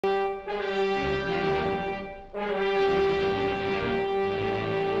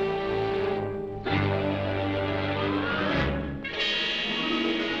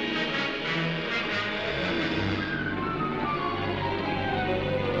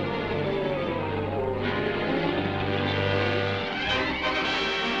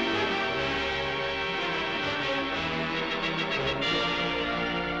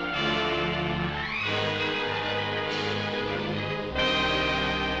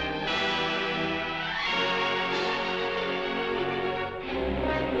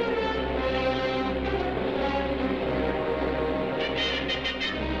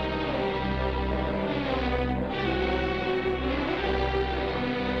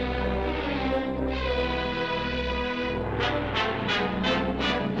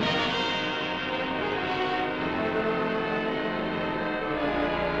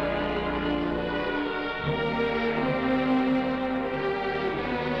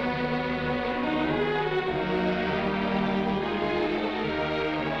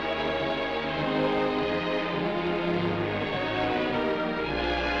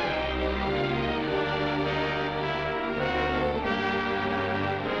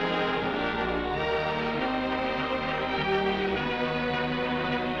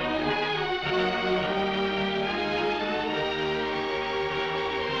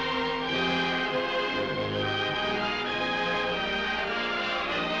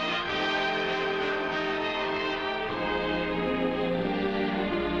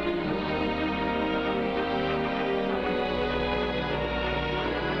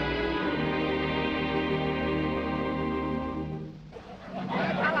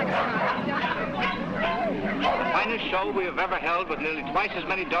show we have ever held with nearly twice as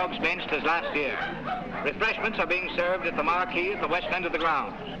many dogs benched as last year. Refreshments are being served at the marquee at the west end of the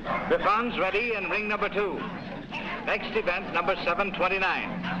ground. Griffons ready in ring number 2. Next event, number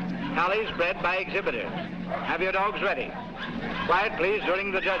 729. Tallies bred by exhibitors. Have your dogs ready. Quiet, please,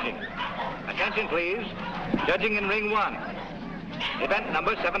 during the judging. Attention, please. Judging in ring 1. Event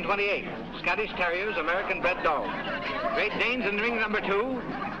number 728. Scottish Terriers, American-bred dogs. Great Danes in ring number 2.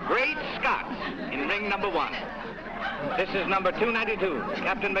 Great Scots in ring number 1. This is number 292,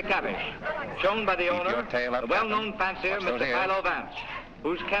 Captain McCavish, shown by the owner, the well-known fancier, Mr. Philo Vance,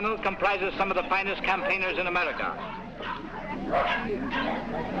 whose kennel comprises some of the finest campaigners in America.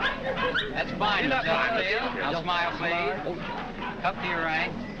 That's fine, I'll smile, please. Cup to your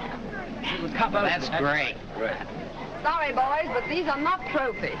right. That's great. Sorry, boys, but these are not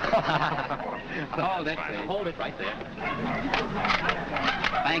trophies. Hold it. Hold it right there.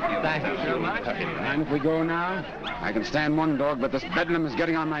 Thank you. Thank you so much. And if we go now? I can stand one dog, but this bedlam is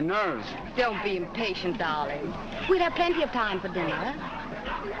getting on my nerves. Don't be impatient, darling. We'll have plenty of time for dinner.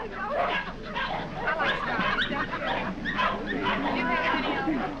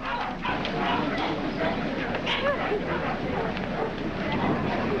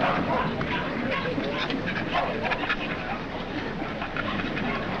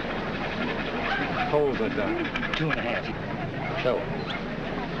 Holes are done. 2.5. So.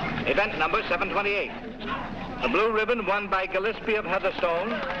 Event number 728. The blue ribbon won by Gillespie of Heatherstone.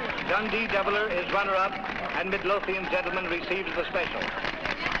 Dundee Deviler is runner-up, and Midlothian gentleman receives the special.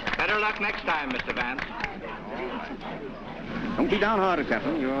 Better luck next time, Mr. Vance. Don't be downhearted,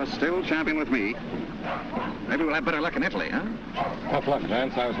 Captain. You're still champion with me. Maybe we'll have better luck in Italy, huh? Tough luck,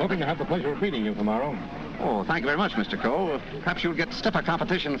 Vance. I was hoping to have the pleasure of meeting you tomorrow. Oh, thank you very much, Mr. Cole. Perhaps you'll get stiffer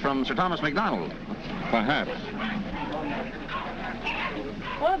competition from Sir Thomas MacDonald. Perhaps.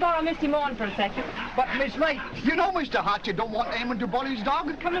 Want to borrow Misty Morn for a second? But, Miss May, you know, Mr. Hart, you don't want Raymond to bully his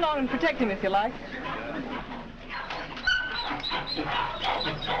dog. Come along and protect him if you like.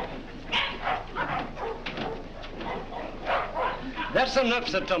 That's enough,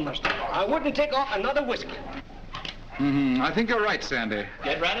 Sir Thomas. I wouldn't take off another whiskey. I think you're right, Sandy.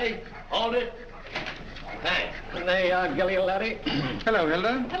 Get ready. Hold it. Thanks. There you are, Gilly, laddie. Hello,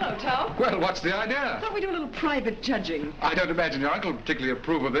 Hilda. Hello, Tom. Well, what's the idea? Thought we'd do a little private judging. I don't imagine your uncle would particularly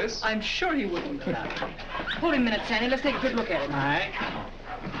approve of this. I'm sure he wouldn't. Hold him a minute, Sandy. Let's take a good look at him. All right.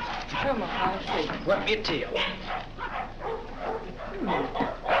 Come on, I'll see. Whip your tail.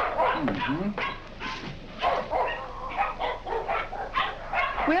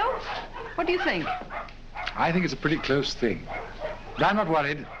 Well, what do you think? I think it's a pretty close thing. But I'm not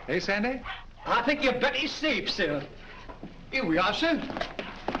worried. Eh, Sandy? I think you bet he's safe, sir. Here we are, sir.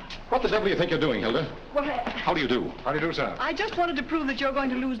 What the devil do you think you're doing, Hilda? Well, How do you do? How do you do, sir? I just wanted to prove that you're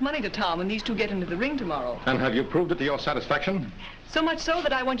going to lose money to Tom when these two get into the ring tomorrow. And have you proved it to your satisfaction? So much so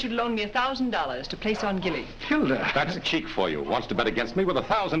that I want you to loan me $1,000 to place on Gilly. Hilda. That's cheek for you. Wants to bet against me with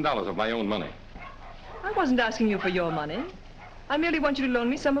 $1,000 of my own money. I wasn't asking you for your money. I merely want you to loan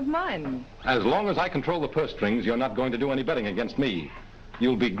me some of mine. As long as I control the purse strings, you're not going to do any betting against me.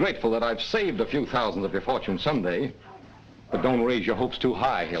 You'll be grateful that I've saved a few thousands of your fortune someday. But don't raise your hopes too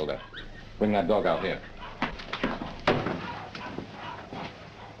high, Hilda. Bring that dog out here.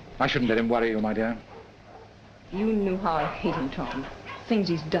 I shouldn't let him worry you, my dear. You knew how I hate him, Tom. Things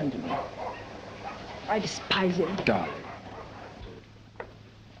he's done to me. I despise him. Darling.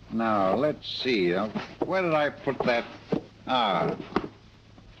 Now, let's see. Where did I put that? Ah,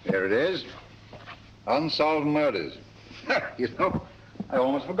 here it is. Unsolved murders. You know, I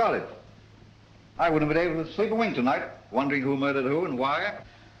almost forgot it. I wouldn't have been able to sleep a wink tonight, wondering who murdered who and why.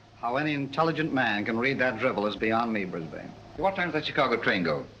 How any intelligent man can read that drivel is beyond me, Brisbane. What time does that Chicago train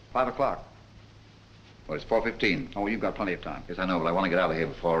go? 5 o'clock. Well, it's 4:15. Oh, you've got plenty of time. Yes, I know, but I want to get out of here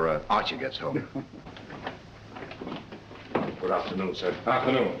before Archie gets home. Good afternoon, sir.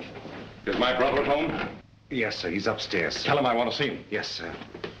 Afternoon. Is my brother at home? Yes, sir. He's upstairs. Sir. Tell him I want to see him. Yes, sir.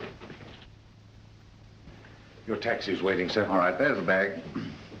 Your taxi's waiting, sir. All right, there's the bag.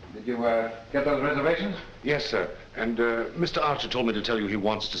 Did you get those reservations? Yes, sir. And Mr. Archer told me to tell you he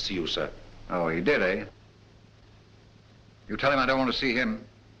wants to see you, sir. Oh, he did, eh? You tell him I don't want to see him.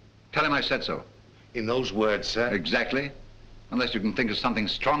 Tell him I said so. In those words, sir? Exactly. Unless you can think of something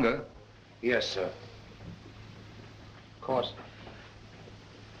stronger. Yes, sir. Of course,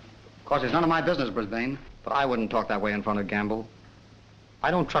 it's none of my business, Brisbane, but I wouldn't talk that way in front of Gamble.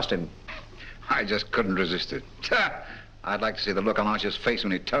 I don't trust him. I just couldn't resist it. I'd like to see the look on Archer's face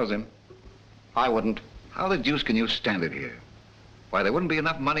when he tells him. I wouldn't. How the deuce can you stand it here? Why, there wouldn't be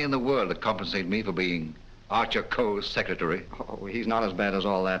enough money in the world to compensate me for being Archer Coe's secretary. Oh, he's not as bad as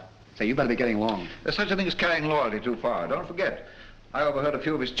all that. Say, you better be getting along. There's such a thing as carrying loyalty too far. Don't forget, I overheard a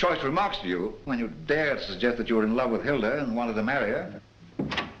few of his choice remarks to you when you dared to suggest that you were in love with Hilda and wanted to marry her.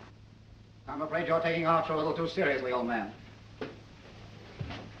 I'm afraid you're taking Archer a little too seriously, old man.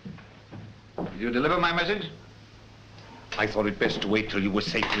 Did you deliver my message? I thought it best to wait till you were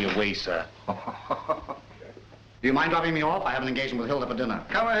safely away, sir. Do you mind dropping me off? I have an engagement with Hilda for dinner.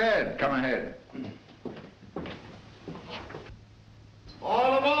 Come ahead, come ahead.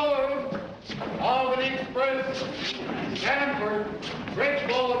 All aboard! Albany Express, Stanford,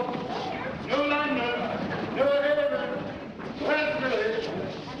 Bridgeport, New London, New Haven, Westbury,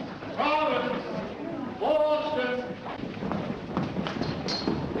 Providence, Boston.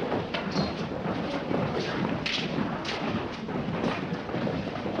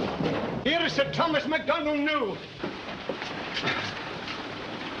 Here is Sir Thomas MacDonald new.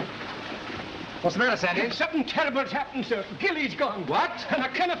 What's the matter, Sandy? Something terrible's happened, sir. Gilly's gone. What? And I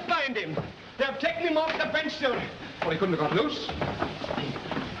cannot find him. They've taken him off the bench, sir. Well, he couldn't have got loose.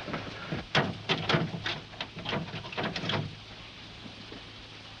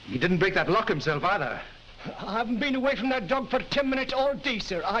 He didn't break that lock himself either. I haven't been away from that dog for 10 minutes all day,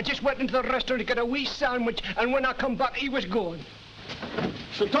 sir. I just went into the restaurant to get a wee sandwich, and when I come back, he was gone.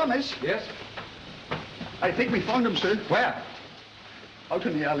 Sir Thomas? Yes? I think we found him, sir. Where? Out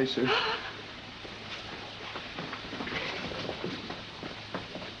in the alley, sir.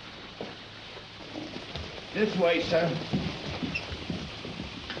 This way, sir.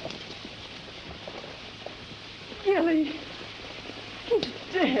 Gilly, he's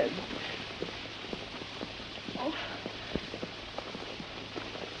dead. Oh.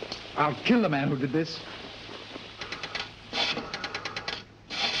 I'll kill the man who did this.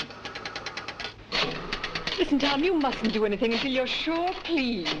 Listen, Tom, you mustn't do anything until you're sure,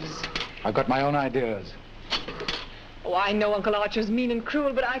 please. I've got my own ideas. Oh, I know Uncle Archer's mean and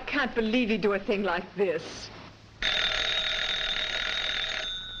cruel, but I can't believe he'd do a thing like this.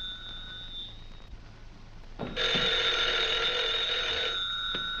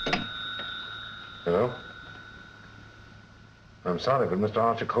 Hello? I'm sorry, but Mr.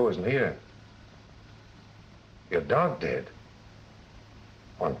 Archer Coe isn't here. Your dog dead?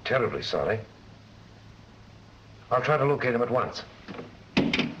 Oh, I'm terribly sorry. I'll try to locate him at once.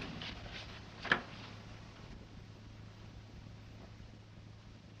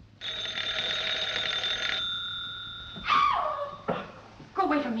 Go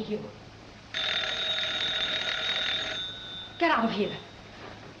away from me, you. Get out of here.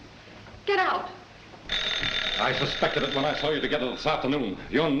 Get out. I suspected it when I saw you together this afternoon.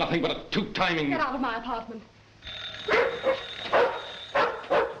 You're nothing but a two-timing... Get out of my apartment.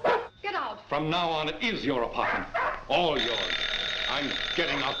 Get out. From now on, it is your apartment. All yours. I'm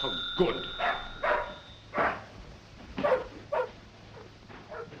getting out for good.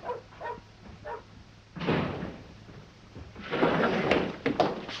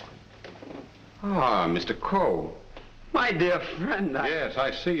 Ah, Mr. Coe. My dear friend, Yes,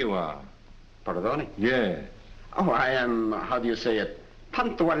 I see you are. Pardon? Yes. Oh, I am, how do you say it?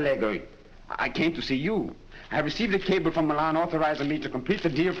 Tanto allegro. I came to see you. I have received a cable from Milan authorizing me to complete the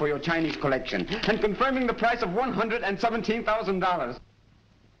deal for your Chinese collection and confirming the price of $117,000.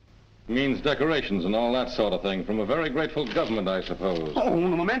 Means decorations and all that sort of thing from a very grateful government, I suppose. Oh,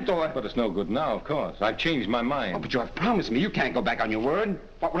 un momento. But it's no good now, of course. I've changed my mind. Oh, but you have promised me. You can't go back on your word.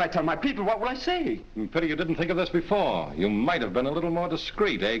 What would I tell my people? What would I say? Pity you didn't think of this before. You might have been a little more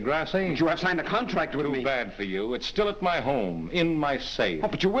discreet, eh, Grassi? But you have signed a contract with me. Too bad for you. It's still at my home, in my safe. Oh,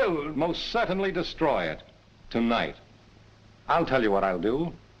 but you will. Most certainly destroy it. Tonight. I'll tell you what I'll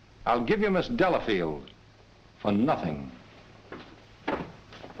do. I'll give you Miss Delafield. For nothing.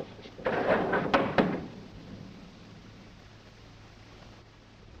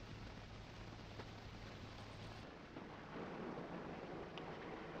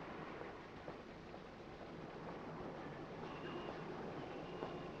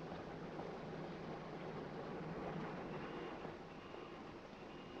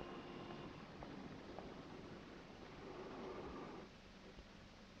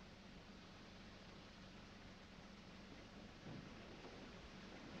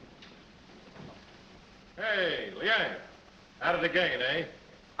 Hey, Liang. At it again, eh?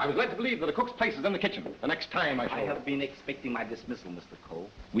 I was led to believe that the cook's place is in the kitchen. The next time I shall... I have been expecting my dismissal, Mr. Cole.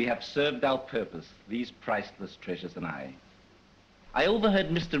 We have served our purpose, these priceless treasures and I. I overheard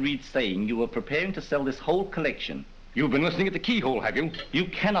Mr. Wrede saying you were preparing to sell this whole collection. You've been listening at the keyhole, have you? You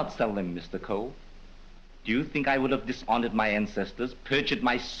cannot sell them, Mr. Cole. Do you think I would have dishonored my ancestors, perjured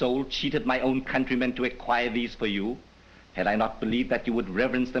my soul, cheated my own countrymen to acquire these for you? Had I not believed that you would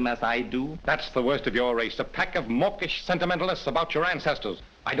reverence them as I do? That's the worst of your race, a pack of mawkish sentimentalists about your ancestors.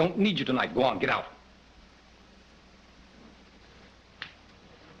 I don't need you tonight. Go on, get out.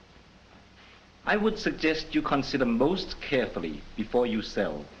 I would suggest you consider most carefully before you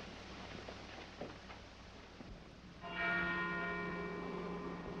sell.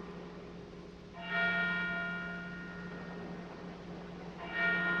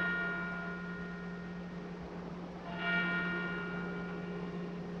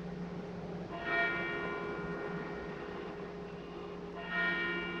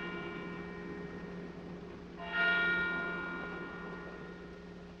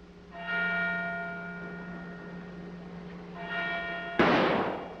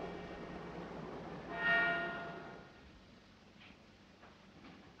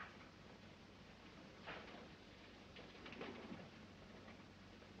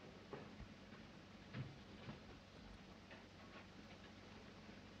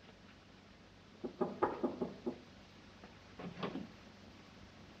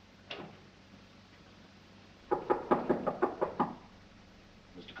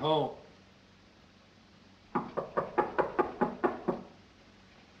 Cole.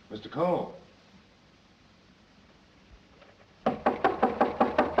 Mr. Cole.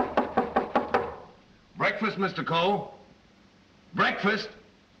 Breakfast, Mr. Cole. Breakfast.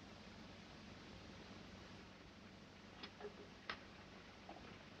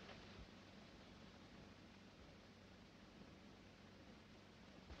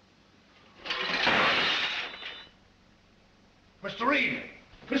 Mr. Wrede!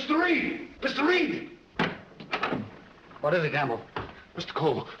 Mr. Wrede! Mr. Wrede! What is it, Gamble? Mr.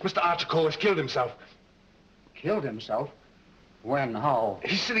 Cole, Mr. Archer Cole has killed himself. Killed himself? When? How?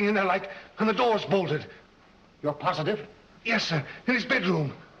 He's sitting in there like, and the door's bolted. You're positive? Yes, sir. In his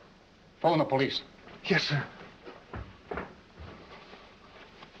bedroom. Phone the police. Yes, sir.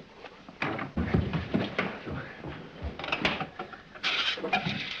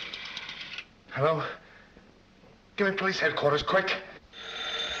 Hello? Give me police headquarters, quick.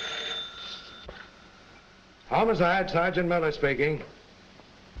 Homicide, Sergeant Miller speaking.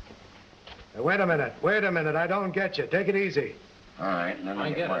 Now, wait a minute, I don't get you. Take it easy. All right, let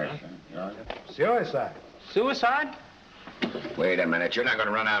me get it. Suicide. Suicide? Wait a minute, you're not going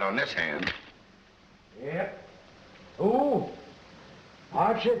to run out on this hand. Yep. Who?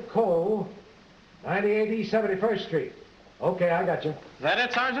 Archer Cole, 98 East 71st Street. Okay, I got you. Is that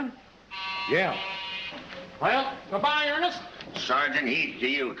it, Sergeant? Yeah. Well, goodbye, Ernest. Sergeant Heath to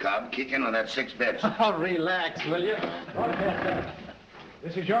you, Cub. Kick in with that 6 bits. Oh, relax, will you?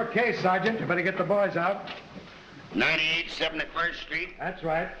 This is your case, Sergeant. You better get the boys out. 98 71st Street? That's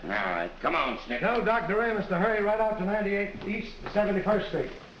right. All right, come on, Snick. Tell Dr. Doremus to hurry right out to 98 East 71st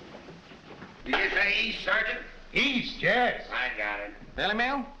Street. Did you say east, Sergeant? East, yes. I got it. Daily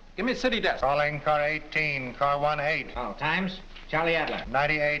Mail? Give me a city desk. Calling car 18, car 18. Oh, times? Charlie Adler.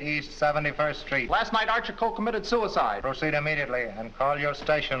 98 East 71st Street. Last night, Archer Cole committed suicide. Proceed immediately and call your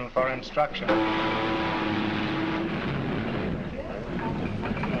station for instruction.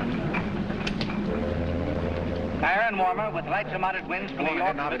 Fire and warmer with lights and moderate winds for New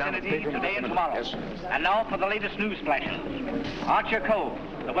York vicinity today and tomorrow. Yes, And now for the latest news flashes. Archer Cole,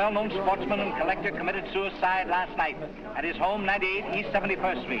 the well-known sportsman and collector, committed suicide last night at his home, 98 East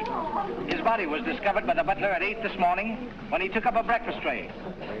 71st Street. His body was discovered by the butler at 8 this morning when he took up a breakfast tray.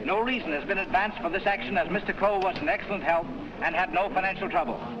 No reason has been advanced for this action as Mr. Cole was in excellent health and had no financial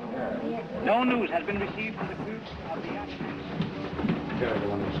trouble. No news has been received from the crew of the accident.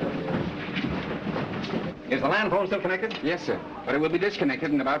 Is the land phone still connected? Yes, sir. But it will be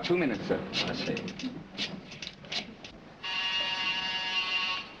disconnected in about 2 minutes, sir. I see.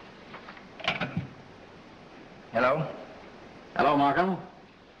 Hello? Hello, Markham.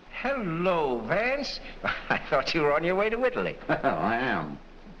 Hello, Vance. I thought you were on your way to Italy. Well, I am.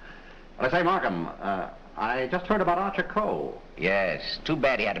 Well, I say, Markham, I just heard about Archer Cole. Yes, too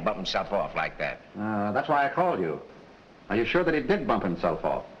bad he had to bump himself off like that. That's why I called you. Are you sure that he did bump himself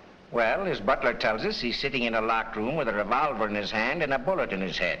off? Well, his butler tells us he's sitting in a locked room with a revolver in his hand and a bullet in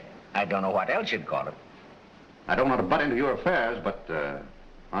his head. I don't know what else you'd call it. I don't want to butt into your affairs, but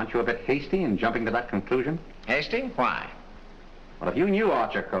aren't you a bit hasty in jumping to that conclusion? Hasty? Why? Well, if you knew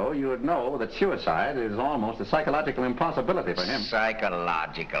Archer Cole, you would know that suicide is almost a psychological impossibility for him.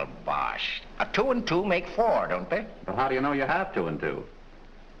 Psychological bosh. 2 and 2 make 4, don't they? But how do you know you have 2 and 2?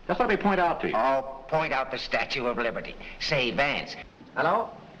 Just let me point out to you. Oh, point out the Statue of Liberty. Say, Vance. Hello?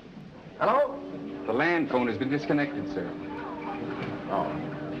 Hello? The land phone has been disconnected, sir. Oh.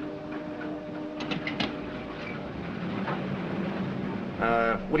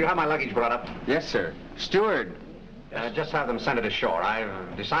 Will you have my luggage brought up? Yes, sir. Steward. Just have them send it ashore.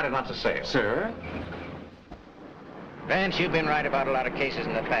 I've decided not to sail. Sir? Vance, you've been right about a lot of cases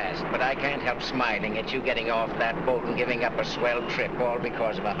in the past, but I can't help smiling at you getting off that boat and giving up a swell trip, all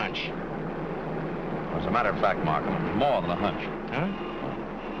because of a hunch. As a matter of fact, Markham, it's more than a hunch. Huh?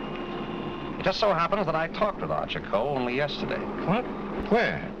 It just so happens that I talked with Archer Coe only yesterday. What?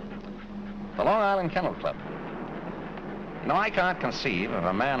 Where? The Long Island Kennel Club. You know, I can't conceive of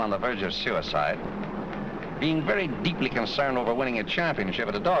a man on the verge of suicide being very deeply concerned over winning a championship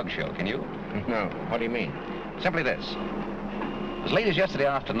at a dog show, can you? No. What do you mean? Simply this. As late as yesterday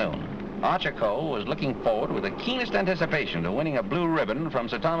afternoon, Archer Coe was looking forward with the keenest anticipation to winning a blue ribbon from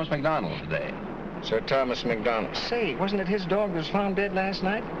Sir Thomas MacDonald today. Sir Thomas MacDonald. Say, wasn't it his dog that was found dead last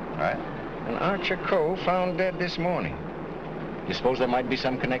night? Right. And Archer Coe found dead this morning. You suppose there might be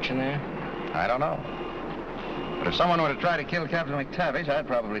some connection there? I don't know. But if someone were to try to kill Captain McTavish, I'd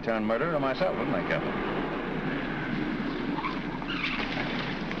probably turn murderer myself, wouldn't I, Captain?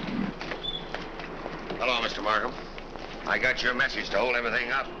 Hello, Mr. Markham. I got your message to hold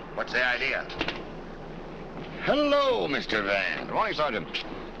everything up. What's the idea? Hello, Mr. Vance. Good morning, Sergeant.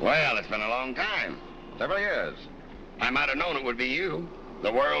 Well, it's been a long time. Several years. I might have known it would be you,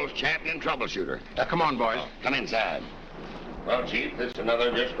 the world's champion troubleshooter. Come on, boys. Come inside. Well, Chief, this is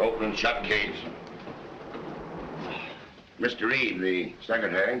another just open and shut case. Mr. Wrede, the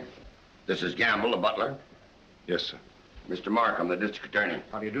secretary. This is Gamble, the butler. Yes, sir. Mr. Markham, the district attorney.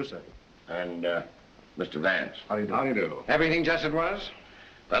 How do you do, sir? And, Mr. Vance. How do you do? How do you do? Everything just as it was?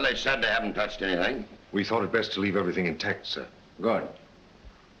 Well, they said they haven't touched anything. We thought it best to leave everything intact, sir. Good.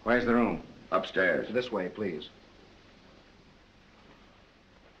 Where's the room? Upstairs. This way, please.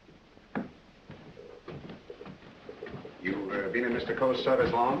 You've been in Mr. Coe's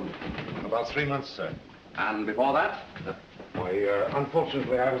service long? About 3 months, sir. And before that? Why,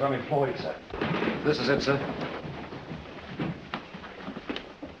 unfortunately, I was unemployed, sir. This is it, sir.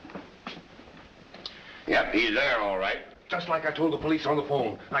 Yep, he's there, all right. Just like I told the police on the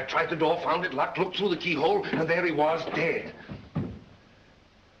phone. I tried the door, found it locked, looked through the keyhole, and there he was, dead.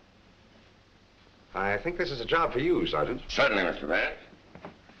 I think this is a job for you, Sergeant. Certainly, Mr. Vance.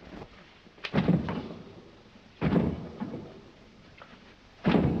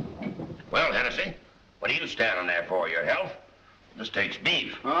 Well, Hennessy, what are you standing there for? Your health? This takes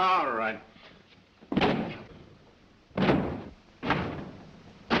beef. All right.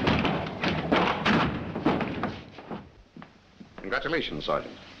 Congratulations,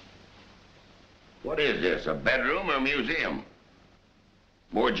 Sergeant. What is this, a bedroom or a museum?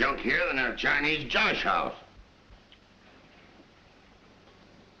 More junk here than in a Chinese josh house.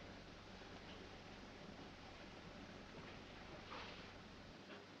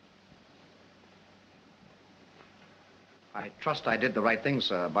 I trust I did the right thing,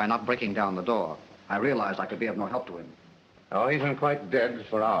 sir, by not breaking down the door. I realized I could be of no help to him. Oh, he's been quite dead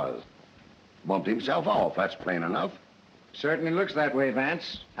for hours. Bumped himself off, that's plain enough. Certainly looks that way,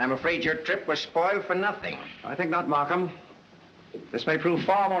 Vance. I'm afraid your trip was spoiled for nothing. I think not, Markham. This may prove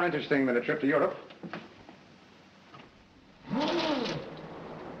far more interesting than a trip to Europe.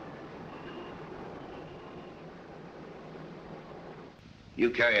 You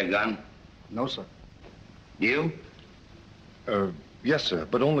carry a gun? No, sir. You? Yes, sir,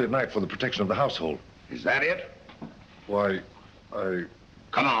 but only at night for the protection of the household. Is that it? Why, I...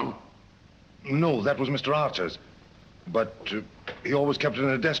 Come on. No, that was Mr. Archer's. But he always kept it in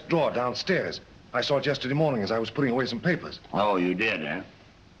a desk drawer downstairs. I saw it yesterday morning as I was putting away some papers. Oh, you did, eh?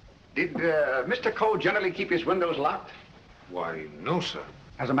 Did Mr. Coe generally keep his windows locked? Why, no, sir.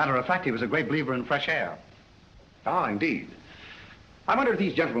 As a matter of fact, he was a great believer in fresh air. Ah, indeed. I wonder if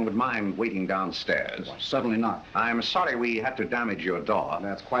these gentlemen would mind waiting downstairs. Well, certainly not. I'm sorry we had to damage your door.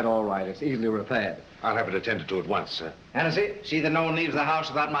 That's quite all right. It's easily repaired. I'll have it attended to at once, sir. Hennessy, see that no one leaves the house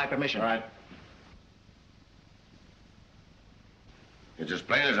without my permission. All right. It's as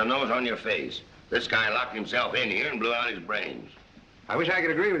plain as a nose on your face. This guy locked himself in here and blew out his brains. I wish I could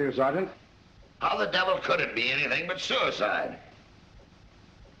agree with you, Sergeant. How the devil could it be anything but suicide?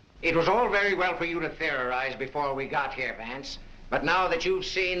 It was all very well for you to theorize before we got here, Vance. But now that you've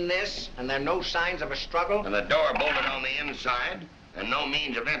seen this, and there are no signs of a struggle... And the door bolted on the inside, and no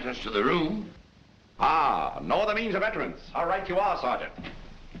means of entrance to the room... Ah, no other means of entrance. All right you are, Sergeant.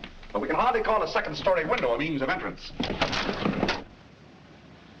 But we can hardly call a second-story window a means of entrance.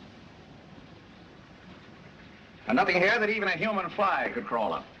 And nothing here that even a human fly could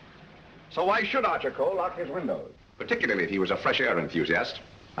crawl up. So why should Archer Coe lock his windows? Particularly if he was a fresh air enthusiast.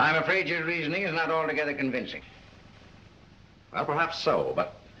 I'm afraid your reasoning is not altogether convincing. Well, perhaps so,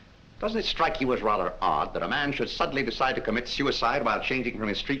 but doesn't it strike you as rather odd that a man should suddenly decide to commit suicide while changing from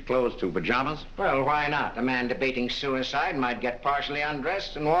his street clothes to pajamas? Well, why not? A man debating suicide might get partially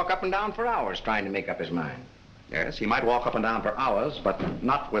undressed and walk up and down for hours trying to make up his mind. Yes, he might walk up and down for hours, but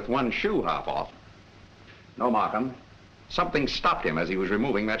not with one shoe half off. No, Markham. Something stopped him as he was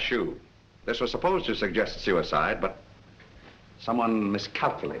removing that shoe. This was supposed to suggest suicide, but someone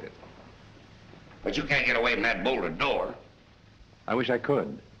miscalculated. But you can't get away from that bolted door. I wish I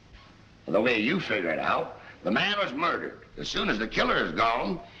could. The way you figure it out, the man was murdered. As soon as the killer is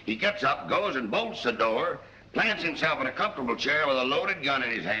gone, he gets up, goes and bolts the door, plants himself in a comfortable chair with a loaded gun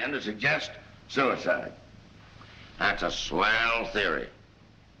in his hand to suggest suicide. That's a swell theory.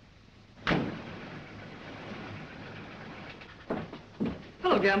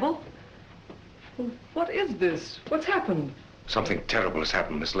 Hello, Gamble. What is this? What's happened? Something terrible has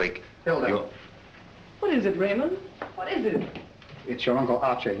happened, Miss Lake. Hilda. What is it, Raymond? What is it? It's your Uncle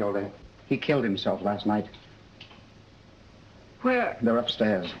Archer, Hilda. He killed himself last night. Where? They're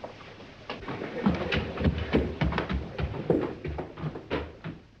upstairs.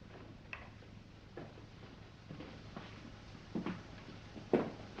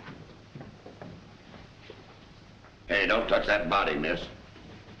 Hey, don't touch that body, miss.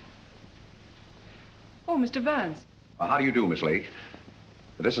 Oh, Mr. Vance. How do you do, Miss Lake?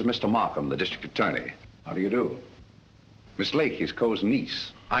 This is Mr. Markham, the district attorney. How do you do? Miss Lake, he's Coe's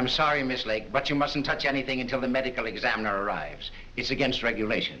niece. I'm sorry, Miss Lake, but you mustn't touch anything until the medical examiner arrives. It's against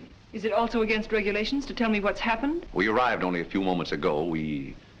regulation. Is it also against regulations to tell me what's happened? We arrived only a few moments ago.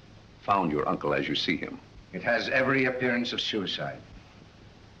 We found your uncle as you see him. It has every appearance of suicide.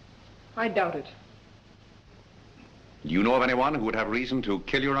 I doubt it. Do you know of anyone who would have reason to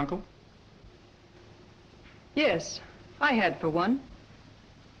kill your uncle? Yes, I had for one.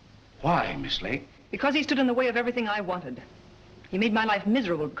 Why, Miss Lake? Because he stood in the way of everything I wanted. He made my life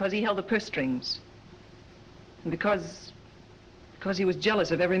miserable because he held the purse strings. And because he was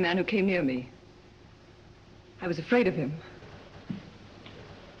jealous of every man who came near me. I was afraid of him.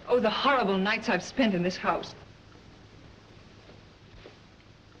 Oh, the horrible nights I've spent in this house.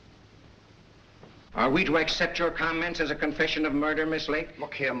 Are we to accept your comments as a confession of murder, Miss Lake?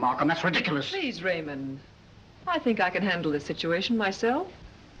 Look here, Markham, that's ridiculous. Please, Raymond. I think I can handle this situation myself.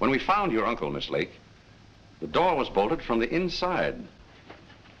 When we found your uncle, Miss Lake, the door was bolted from the inside.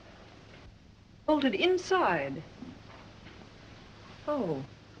 Bolted inside? Oh.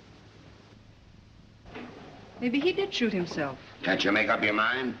 Maybe he did shoot himself. Can't you make up your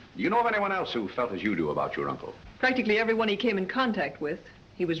mind? Do you know of anyone else who felt as you do about your uncle? Practically everyone he came in contact with.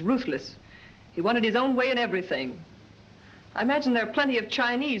 He was ruthless. He wanted his own way in everything. I imagine there are plenty of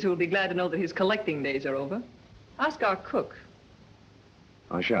Chinese who will be glad to know that his collecting days are over. Ask our cook.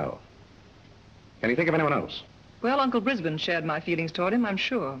 I shall. Can you think of anyone else? Well, Uncle Brisbane shared my feelings toward him, I'm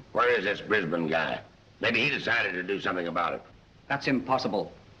sure. Where is this Brisbane guy? Maybe he decided to do something about it. That's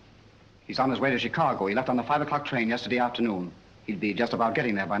impossible. He's on his way to Chicago. He left on the 5 o'clock train yesterday afternoon. He'd be just about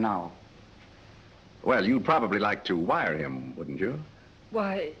getting there by now. Well, you'd probably like to wire him, wouldn't you?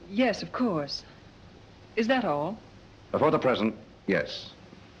 Why, yes, of course. Is that all? For the present, yes.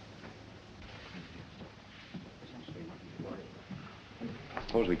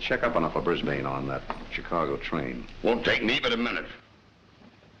 Suppose we check up on Upper Brisbane on that Chicago train. Won't take me but a minute.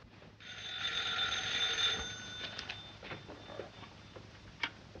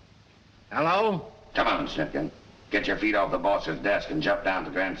 Hello? Come on, Simpkin. Get your feet off the boss's desk and jump down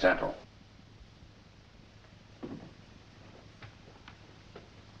to Grand Central.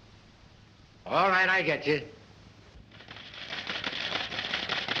 All right, I get you.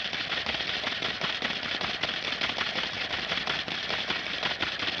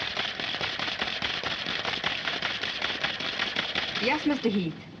 Yes, Mr.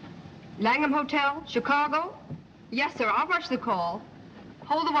 Heath. Langham Hotel, Chicago? Yes, sir. I'll rush the call.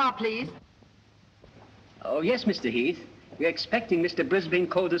 Hold the while, please. Oh, yes, Mr. Heath. We're expecting Mr. Brisbane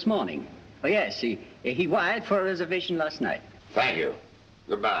called this morning. Oh, yes, he wired for a reservation last night. Thank you.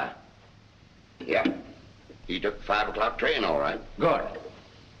 Goodbye. Yep. He took the 5 o'clock train, all right. Good.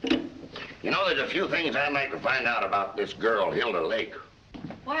 You know, there's a few things I'd like to find out about this girl, Hilda Lake.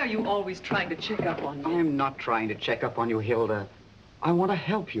 Why are you always trying to check up on me? I'm not trying to check up on you, Hilda. I want to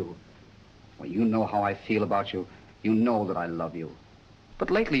help you. Well, you know how I feel about you. You know that I love you.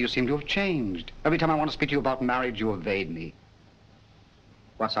 But lately you seem to have changed. Every time I want to speak to you about marriage, you evade me.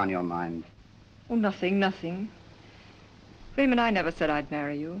 What's on your mind? Oh, nothing, nothing. Raymond, I never said I'd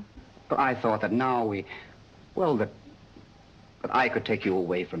marry you. But I thought that now that I could take you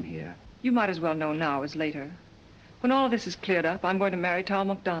away from here. You might as well know now as later. When all this is cleared up, I'm going to marry Tom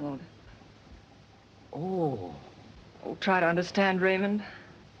MacDonald. Oh. Oh, try to understand, Raymond.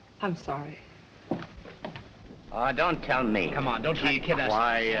 I'm sorry. Oh, don't tell me. Come on, don't try to kid us.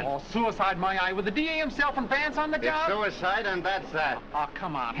 Quiet. Oh, suicide, my eye, with the DA himself and Vance on the job? It's suicide, and that's that. Oh,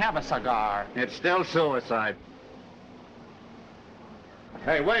 come on, have a cigar. It's still suicide.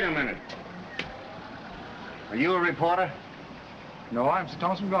 Hey, wait a minute. Are you a reporter? No, I'm Sir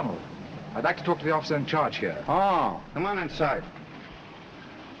Thomas MacDonald. I'd like to talk to the officer in charge here. Oh, come on inside.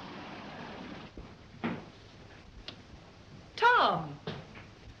 Tom!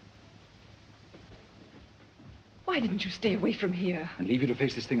 Why didn't you stay away from here? And leave you to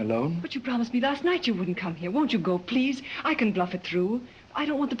face this thing alone? But you promised me last night you wouldn't come here. Won't you go, please? I can bluff it through. I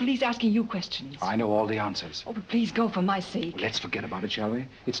don't want the police asking you questions. I know all the answers. Oh, but please go for my sake. Let's forget about it, shall we?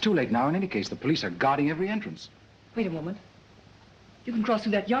 It's too late now in any case. The police are guarding every entrance. Wait a moment. You can cross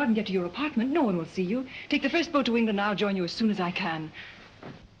through that yard and get to your apartment. No one will see you. Take the first boat to England and I'll join you as soon as I can.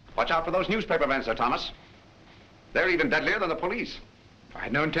 Watch out for those newspaper men, Sir Thomas. They're even deadlier than the police. I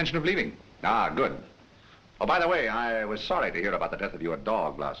had no intention of leaving. Ah, good. Oh, by the way, I was sorry to hear about the death of your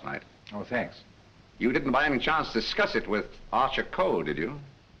dog last night. Oh, thanks. You didn't by any chance discuss it with Archer Cole, did you?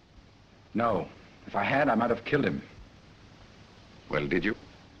 No. If I had, I might have killed him. Well, did you?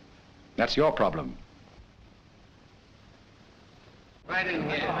 That's your problem. Right in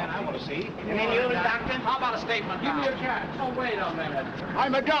here. I want to see. You mean you, Doctor? How about a statement? Give me a chance. Oh, wait a minute.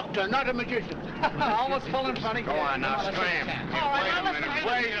 I'm a doctor, not a magician. Almost full and funny. Go on now, scram. All right,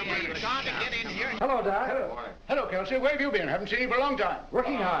 Wait a minute. Trying to get in here. Hello, Doc. Hello. Hello, Kelsey. Where have you been? Haven't seen you for a long time.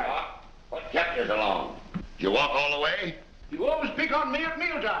 Working hard. What kept you so long? Did you walk all the way? You always pick on me at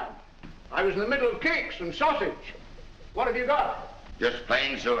mealtime. I was in the middle of cakes and sausage. What have you got? Just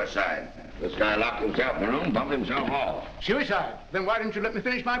plain suicide. This guy locked himself in the room, bumped himself off. Suicide? Then why didn't you let me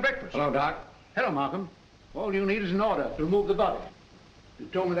finish my breakfast? Hello, Doc. Hello, Markham. All you need is an order to remove the body. If you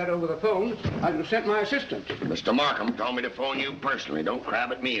told me that over the phone, I'd have sent my assistant. Mr. Markham told me to phone you personally. Don't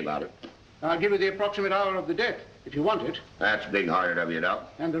crab at me about it. I'll give you the approximate hour of the death, if you want it. That's big-hearted of you,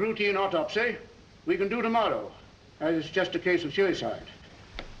 Doc. And the routine autopsy, we can do tomorrow, as it's just a case of suicide.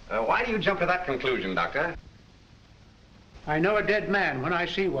 Why do you jump to that conclusion, Doctor? I know a dead man when I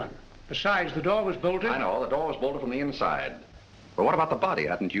see one. Besides, the door was bolted. I know, the door was bolted from the inside. But what about the body?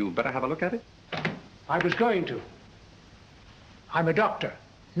 Hadn't you better have a look at it? I was going to. I'm a doctor,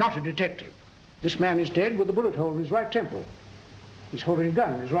 not a detective. This man is dead with a bullet hole in his right temple. He's holding a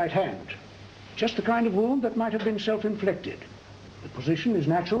gun in his right hand. Just the kind of wound that might have been self-inflicted. The position is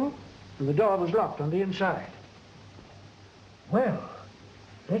natural, and the door was locked on the inside. Well,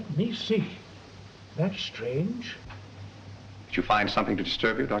 let me see. That's strange. Did you find something to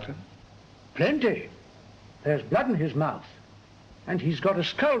disturb you, Doctor? Plenty. There's blood in his mouth. And he's got a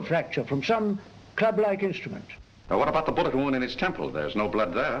skull fracture from some club-like instrument. Now, what about the bullet wound in his temple? There's no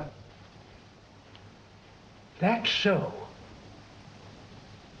blood there. That's so.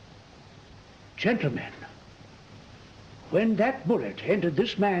 Gentlemen, when that bullet entered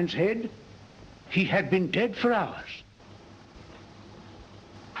this man's head, he had been dead for hours.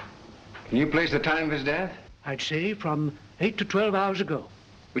 Can you place the time of his death? I'd say from 8 to 12 hours ago.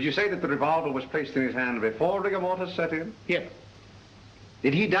 Would you say that the revolver was placed in his hand before rigor mortis set in? Yes.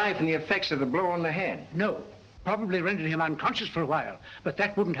 Did he die from the effects of the blow on the head? No. Probably rendered him unconscious for a while, but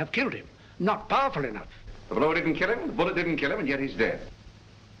that wouldn't have killed him. Not powerful enough. The blow didn't kill him, the bullet didn't kill him, and yet he's dead.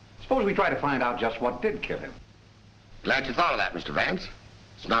 Suppose we try to find out just what did kill him. Glad you thought of that, Mr. Vance.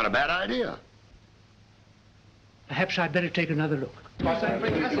 It's not a bad idea. Perhaps I'd better take another look. All right,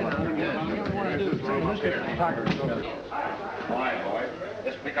 boy.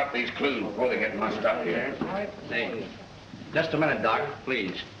 Let's pick up these clues before they get mussed up here. Hey, just a minute, Doc,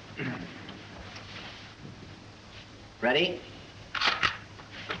 please. Ready?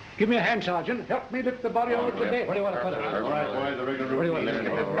 Give me a hand, Sergeant. Help me lift the body over to the bed. Where do you want to put it? All right, boy, the regular Where do you want to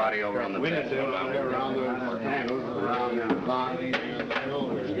lift the body over on the bed. Around the handles, around the body.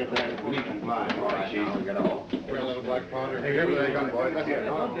 Get that leaking line. All right, Chief. Get off. Bring a little black powder. Hey, here they come, boys. That's it.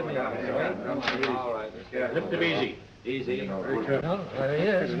 All right. Yeah, lift him easy. Easy.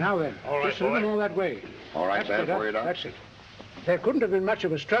 Yes. Now then, All right, just a little more that way. All right, That's there for you, Doc. That's it. There couldn't have been much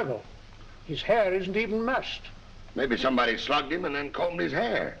of a struggle. His hair isn't even mussed. Maybe somebody slugged him and then combed his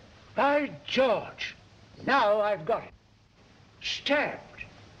hair. By George, now I've got it. Stabbed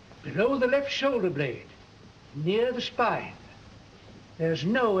below the left shoulder blade, near the spine. There's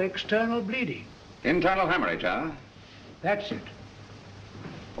no external bleeding. Internal hemorrhage, huh? That's it.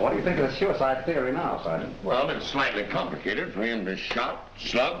 What do you think of the suicide theory now, Sergeant? Well, it's slightly complicated for him to shot,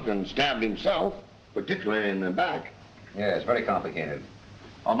 slugged, and stabbed himself, particularly in the back. Yeah, it's very complicated.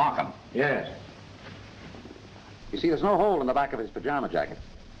 Oh, Markham. Yes. You see, there's no hole in the back of his pajama jacket.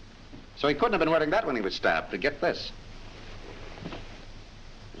 So he couldn't have been wearing that when he was stabbed. To get this.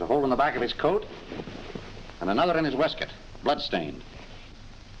 There's a hole in the back of his coat and another in his waistcoat, blood-stained.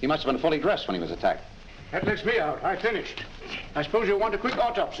 He must have been fully dressed when he was attacked. That lets me out. I finished. I suppose you'll want a quick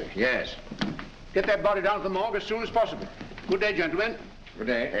autopsy. Yes. Get that body down to the morgue as soon as possible. Good day, gentlemen. Good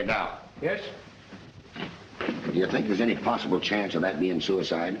day. Hey, now. Yes? Do you think there's any possible chance of that being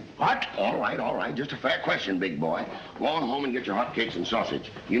suicide? What? All right. Just a fair question, big boy. Go on home and get your hot cakes and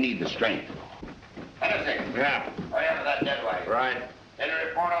sausage. You need the strength. Anything? Yeah. Hurry up with that dead wire. Right. Any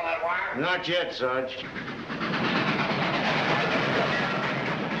report on that wire? Not yet, Sarge.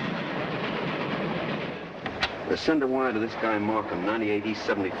 Send a wire to this guy Markham, 98 East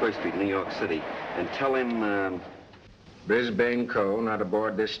 71st Street, New York City, and tell him, Brisbane Co. not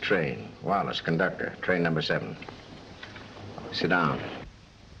aboard this train. Wallace, conductor, train number 7. Sit down.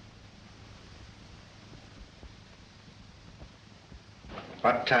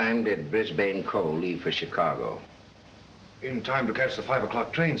 What time did Brisbane Co. leave for Chicago? In time to catch the 5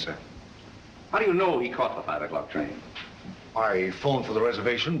 o'clock train, sir. How do you know he caught the 5 o'clock train? I phoned for the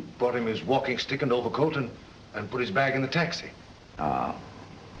reservation, brought him his walking stick and overcoat, and put his bag in the taxi. Ah.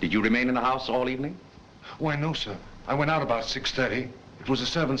 Did you remain in the house all evening? Why, no, sir. I went out about 6:30. It was a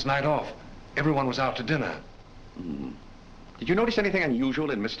servant's night off. Everyone was out to dinner. Did you notice anything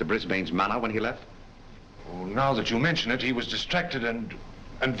unusual in Mr. Brisbane's manner when he left? Oh, now that you mention it, he was distracted and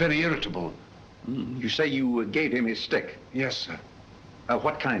very irritable. You say you gave him his stick? Yes, sir.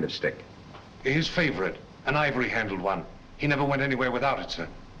 What kind of stick? His favorite, an ivory-handled one. He never went anywhere without it, sir.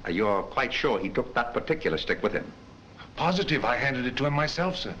 You're quite sure he took that particular stick with him? Positive. I handed it to him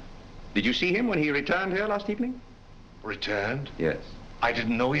myself, sir. Did you see him when he returned here last evening? Returned? Yes. I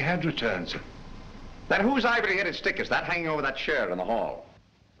didn't know he had returned, sir. Then whose ivory-headed stick is that hanging over that chair in the hall?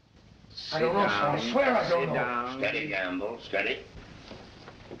 I don't know, sir. I swear I don't know. Down. Steady, Gamble, steady.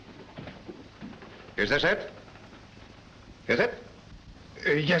 Is this it? Is it?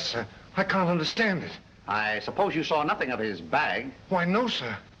 Yes, sir. I can't understand it. I suppose you saw nothing of his bag. Why, no,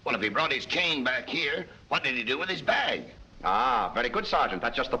 sir. Well, if he brought his cane back here, what did he do with his bag? Ah, very good, Sergeant.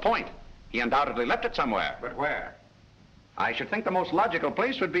 That's just the point. He undoubtedly left it somewhere. But where? I should think the most logical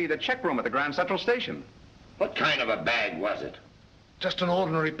place would be the check room at the Grand Central Station. What kind of a bag was it? Just an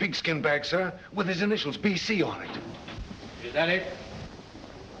ordinary pigskin bag, sir, with his initials BC on it. Is that it?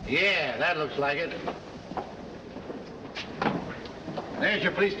 Yeah, that looks like it. There's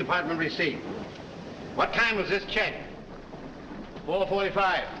your police department receipt. What time was this check?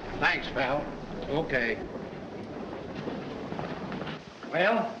 4:45. Thanks, pal. Okay.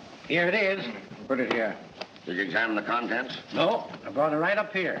 Well, here it is. Put it here. Did you examine the contents? No, I brought it right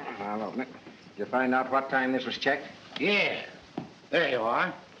up here. I'll open it. Did you find out what time this was checked? Yeah. There you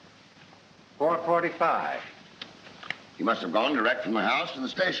are. 4:45. He must have gone direct from the house to the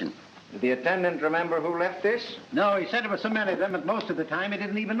station. Did the attendant remember who left this? No, he said there were so many of them that most of the time he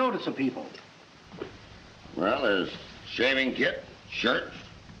didn't even notice the people. Well, there's shaving kit, shirts,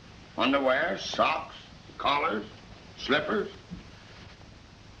 underwear, socks, collars, slippers.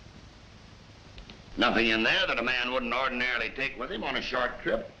 Nothing in there that a man wouldn't ordinarily take with him on a short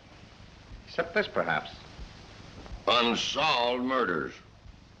trip. Except this, perhaps. Unsolved Murders.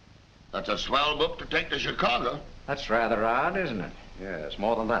 That's a swell book to take to Chicago. That's rather odd, isn't it? Yes,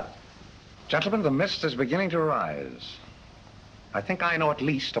 more than that. Gentlemen, the mist is beginning to rise. I think I know at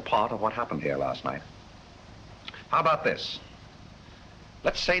least a part of what happened here last night. How about this?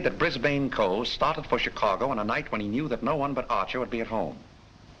 Let's say that Brisbane Co. started for Chicago on a night when he knew that no one but Archer would be at home.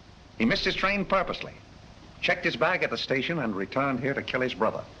 He missed his train purposely, checked his bag at the station, and returned here to kill his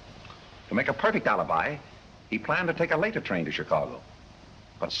brother. To make a perfect alibi, he planned to take a later train to Chicago.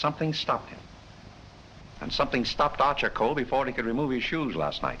 But something stopped him. And something stopped Archer Co. before he could remove his shoes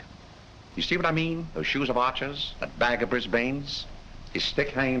last night. You see what I mean? Those shoes of Archer's, that bag of Brisbane's, his stick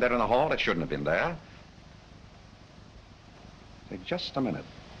hanging there in the hall, it shouldn't have been there. Take just a minute.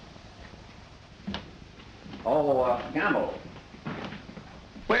 Oh, Gamble.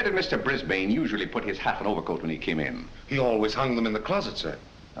 Where did Mr. Brisbane usually put his hat and overcoat when he came in? He always hung them in the closet, sir.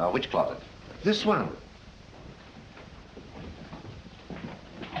 Which closet? This one.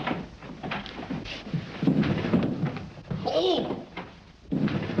 Oh!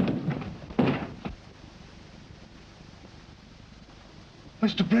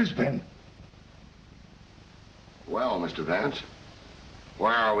 Mr. Brisbane. Well, Mr. Vance,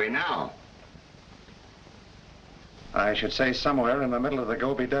 where are we now? I should say somewhere in the middle of the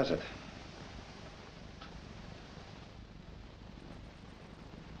Gobi Desert.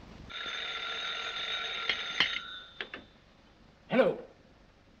 Hello.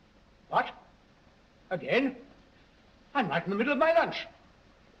 What? Again? I'm right in the middle of my lunch.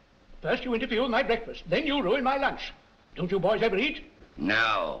 First you interfere with my breakfast, then you ruin my lunch. Don't you boys ever eat?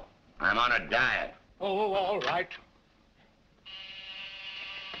 No, I'm on a diet. Oh, all right.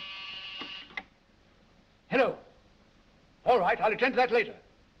 Hello. All right, I'll attend to that later.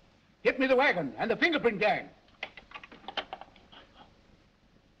 Get me the wagon and the fingerprint gang.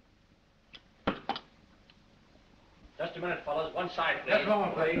 Just a minute, fellas. One side, please. That's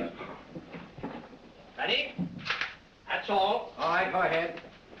wrong, please. Ready? That's all. All right, go ahead.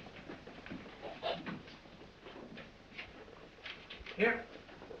 Here.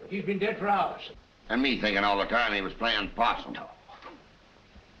 He's been dead for hours. And me thinking all the time he was playing possum.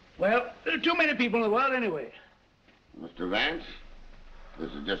 Well, there are too many people in the world anyway. Mr. Vance,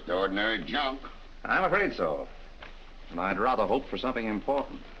 this is just ordinary junk. I'm afraid so. And I'd rather hope for something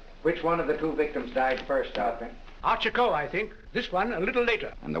important. Which one of the two victims died first, Doctor? Archer Coe, I think. This one a little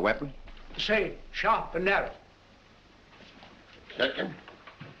later. And the weapon? The same, sharp and narrow. Second.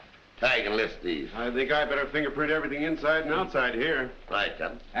 Tag and list these. I think I better fingerprint everything inside and outside here. Right,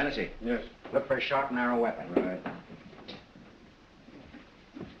 Captain. Hennessy. Yes. Look for a sharp, narrow weapon. Right.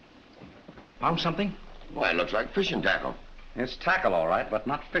 Found something? Why, it looks like fishing tackle. It's tackle, all right, but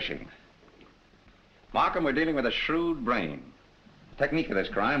not fishing. Markham, we're dealing with a shrewd brain. The technique of this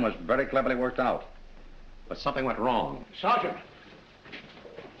crime was very cleverly worked out. But something went wrong. Sergeant,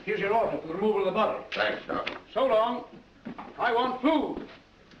 here's your order for the removal of the body. Thanks, Doc. So long. I want food.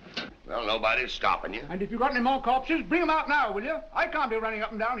 Well, nobody's stopping you. And if you've got any more corpses, bring them out now, will you? I can't be running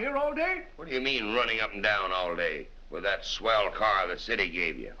up and down here all day. What do you mean running up and down all day with that swell car the city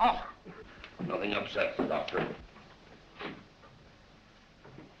gave you? Oh. Nothing upsets the doctor.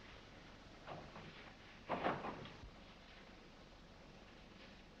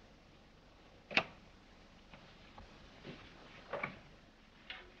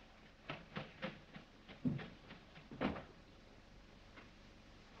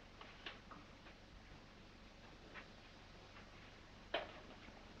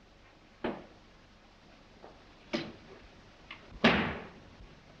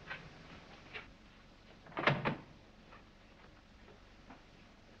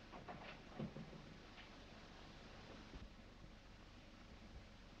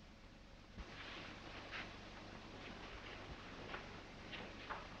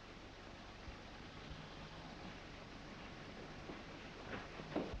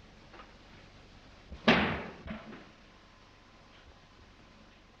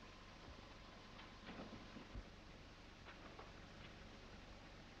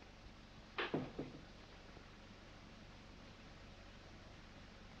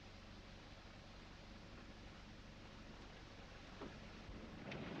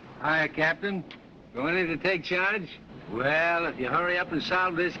 Hi, Captain. Going in to take charge? Well, if you hurry up and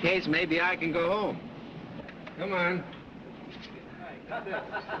solve this case, maybe I can go home. Come on. I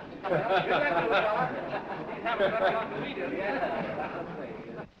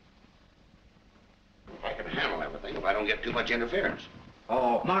can handle everything if I don't get too much interference.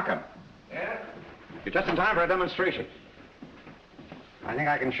 Oh, Markham. Yeah? You're just in time for a demonstration. I think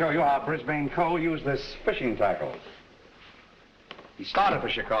I can show you how Brisbane Coe used this fishing tackle. He started for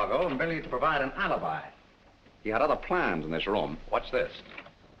Chicago merely to provide an alibi. He had other plans in this room. Watch this.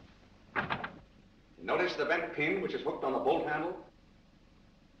 Notice the bent pin which is hooked on the bolt handle?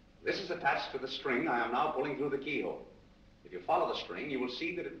 This is attached to the string I am now pulling through the keyhole. If you follow the string, you will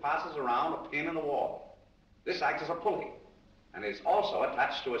see that it passes around a pin in the wall. This acts as a pulley, and is also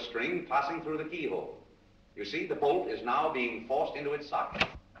attached to a string passing through the keyhole. You see, the bolt is now being forced into its socket.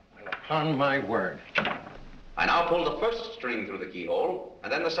 Upon my word. I now pull the first string through the keyhole,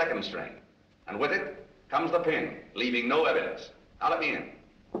 and then the second string. And with it comes the pin, leaving no evidence. Now let me in.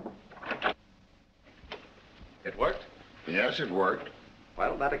 It worked? Yes, it worked.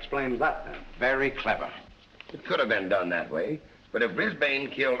 Well, that explains that then. Very clever. It could have been done that way, but if Brisbane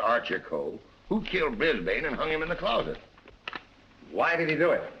killed Archer Coe, who killed Brisbane and hung him in the closet? Why did he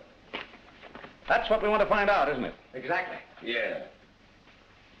do it? That's what we want to find out, isn't it? Exactly. Yeah.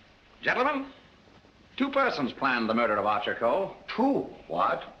 Gentlemen, two persons planned the murder of Archer Coe. Two?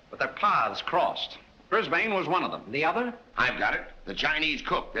 What? But their paths crossed. Brisbane was one of them. The other? I've got it. The Chinese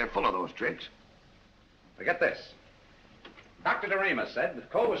cook. They're full of those tricks. Forget this. Dr. Doremus said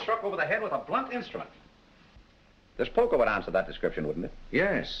that Coe was struck over the head with a blunt instrument. This poker would answer that description, wouldn't it?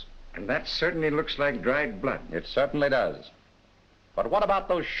 Yes, and that certainly looks like dried blood. It certainly does. But what about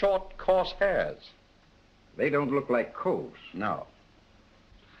those short, coarse hairs? They don't look like Coe's. No.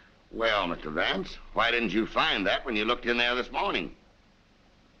 Well, Mr. Vance, why didn't you find that when you looked in there this morning?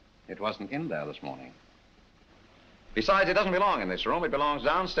 It wasn't in there this morning. Besides, it doesn't belong in this room. It belongs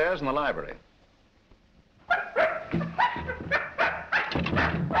downstairs in the library.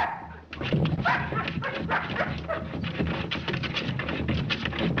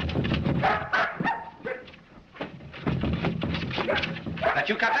 That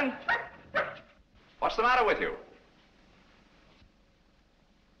you, Captain? What's the matter with you?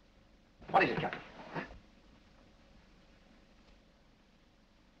 What is it, Captain?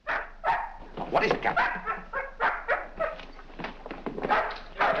 What is it, Captain?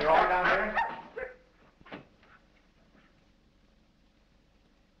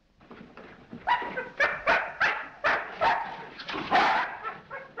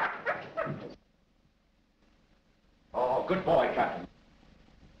 Good boy, Captain.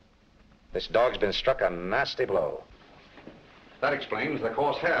 This dog's been struck a nasty blow. That explains the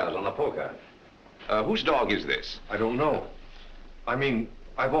coarse hairs on the poker. Whose dog is this? I don't know. I mean,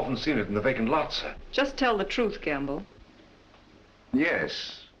 I've often seen it in the vacant lot, sir. Just tell the truth, Campbell.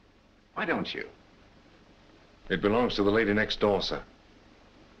 Yes. Why don't you? It belongs to the lady next door, sir.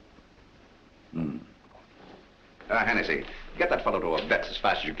 Hennessy, get that fellow to a vet's as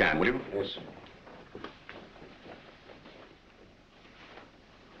fast as you can, will you? Yes, sir.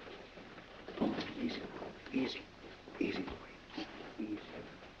 Easy, easy, easy, boy. Easy.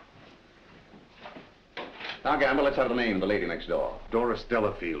 Now, Gamble, let's have the name of the lady next door. Doris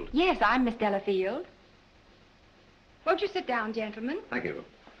Delafield. Yes, I'm Miss Delafield. Won't you sit down, gentlemen? Thank you.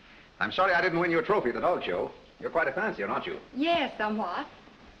 I'm sorry I didn't win you a trophy at the dog show. You're quite a fancier, aren't you? Yes, somewhat.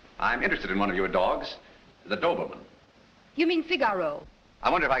 I'm interested in one of your dogs, the Doberman. You mean Figaro? I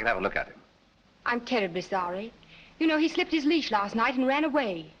wonder if I could have a look at him. I'm terribly sorry. You know, he slipped his leash last night and ran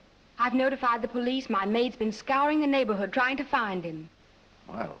away. I've notified the police. My maid's been scouring the neighborhood trying to find him.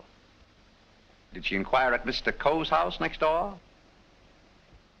 Well, did she inquire at Mr. Coe's house next door?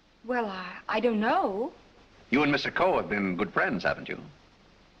 Well, I don't know. You and Mr. Coe have been good friends, haven't you?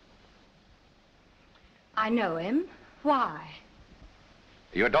 I know him. Why?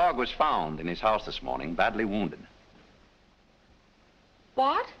 Your dog was found in his house this morning, badly wounded.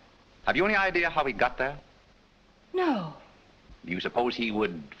 What? Have you any idea how he got there? No. Do you suppose he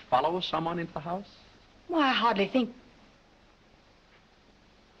would follow someone into the house? Well, I hardly think...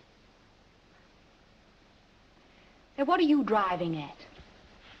 Now, what are you driving at?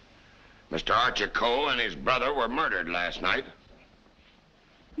 Mr. Archer Coe and his brother were murdered last night.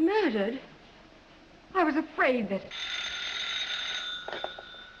 Murdered? I was afraid that...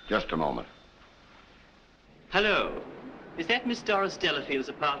 Just a moment. Hello. Is that Miss Doris Delafield's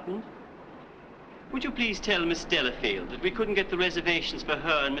apartment? Would you please tell Miss Delafield that we couldn't get the reservations for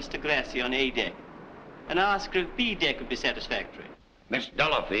her and Mr. Grassi on A deck, and ask her if B deck would be satisfactory? Miss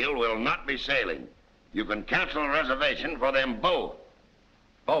Delafield will not be sailing. You can cancel a reservation for them both.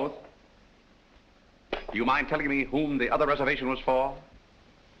 Both? Do you mind telling me whom the other reservation was for?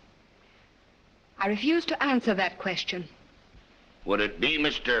 I refuse to answer that question. Would it be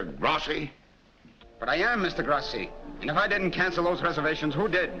Mr. Grassi? But I am Mr. Grassi. And if I didn't cancel those reservations, who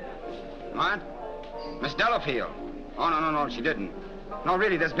did? What? Miss Delafield. Oh, no, she didn't. No,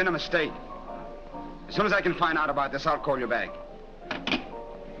 really, there's been a mistake. As soon as I can find out about this, I'll call you back.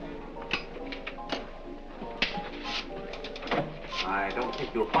 I don't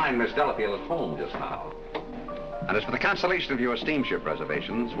think you'll find Miss Delafield at home just now. And as for the cancellation of your steamship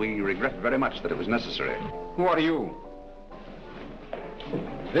reservations, we regret very much that it was necessary. Who are you?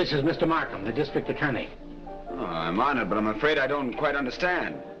 This is Mr. Markham, the district attorney. Oh, I'm honored, but I'm afraid I don't quite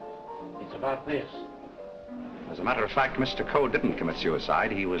understand. It's about this. As a matter of fact, Mr. Coe didn't commit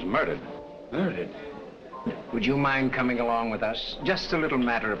suicide. He was murdered. Murdered? Would you mind coming along with us? Just a little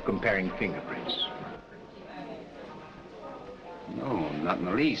matter of comparing fingerprints. No, not in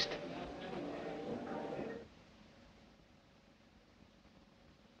the least.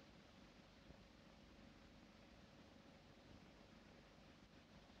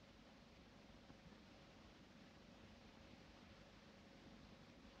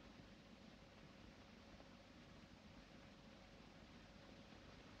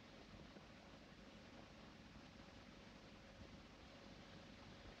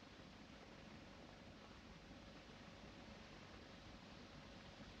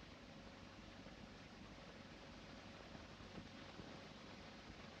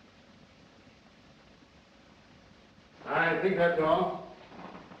 I think that's all.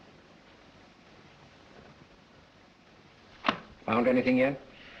 Found anything yet?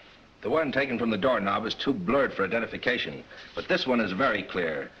 The one taken from the doorknob is too blurred for identification, but this one is very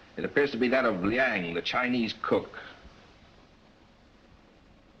clear. It appears to be that of Liang, the Chinese cook.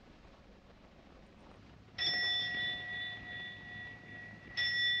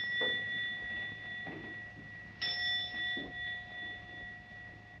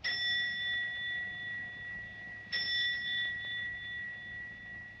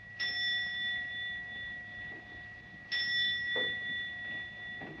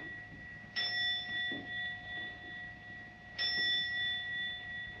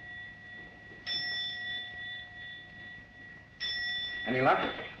 Any luck?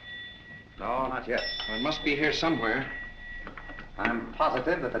 No, not yet. Well, it must be here somewhere. I'm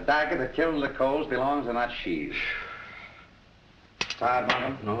positive that the dagger that killed the Coles belongs in that sheath. Tired,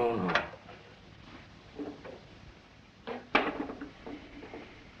 Markham? No.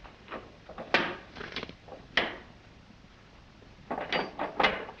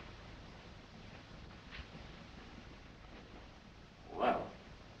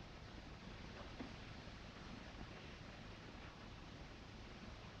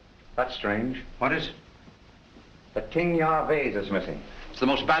 That's strange. What is it? The Tingya vase is missing. It's the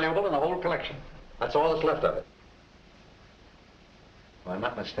most valuable in the whole collection. That's all that's left of it. If I'm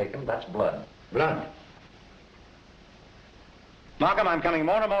not mistaken, that's blood. Blood? Markham, I'm coming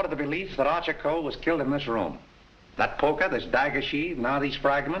more and more to the belief that Archer Cole was killed in this room. That poker, this dagger sheath, now these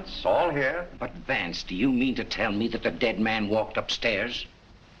fragments, all here. But, Vance, do you mean to tell me that the dead man walked upstairs?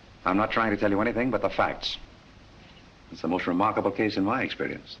 I'm not trying to tell you anything but the facts. It's the most remarkable case in my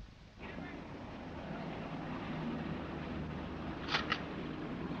experience.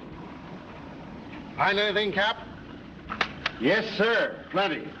 Find anything, Cap? Yes, sir.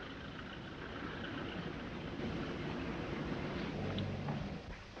 Plenty.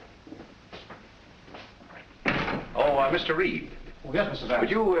 Oh, Mr. Wrede. Oh, yes, Mr. Vance.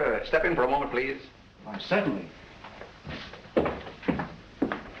 Would you step in for a moment, please? Certainly.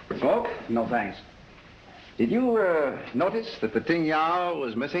 Smoke? No, thanks. Did you notice that the Tingya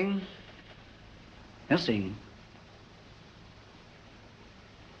was missing? Missing?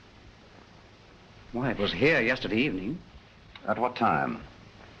 Why, it was here yesterday evening. At what time?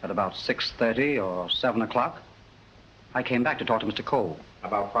 At about 6:30 or 7 o'clock. I came back to talk to Mr. Cole.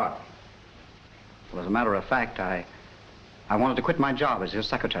 About what? Well, as a matter of fact, I wanted to quit my job as his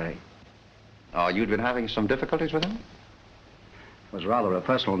secretary. Oh, you'd been having some difficulties with him? It was rather a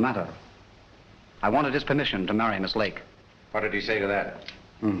personal matter. I wanted his permission to marry Miss Lake. What did he say to that?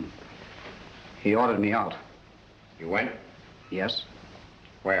 He ordered me out. You went? Yes.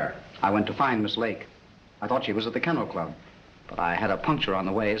 Where? I went to find Miss Lake. I thought she was at the Kennel Club. But I had a puncture on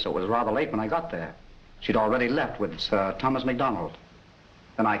the way, so it was rather late when I got there. She'd already left with Sir Thomas MacDonald.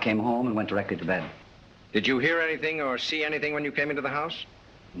 Then I came home and went directly to bed. Did you hear anything or see anything when you came into the house?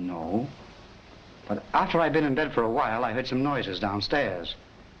 No. But after I'd been in bed for a while, I heard some noises downstairs.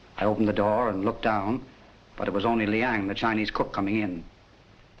 I opened the door and looked down, but it was only Liang, the Chinese cook, coming in.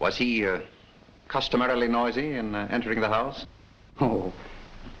 Was he customarily noisy in entering the house? Oh,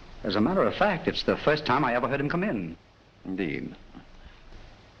 as a matter of fact, it's the first time I ever heard him come in. Indeed.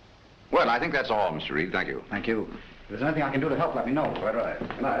 Well, I think that's all, Mr. Wrede. Thank you. Thank you. If there's anything I can do to help, let me know. Quite right.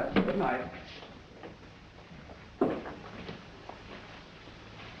 Good night. Good night.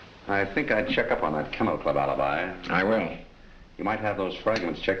 I think I'd check up on that Kennel Club alibi. I will. You might have those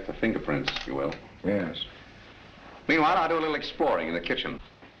fragments checked for fingerprints, if you will. Yes. Meanwhile, I'll do a little exploring in the kitchen.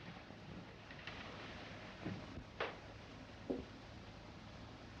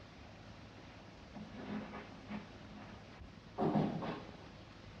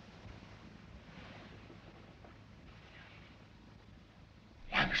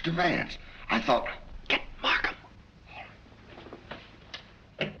 Why, Mr. Vance, I thought... Get Markham.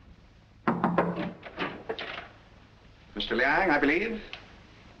 Mr. Liang, I believe.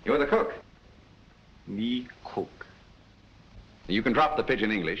 You're the cook. Me cook. You can drop the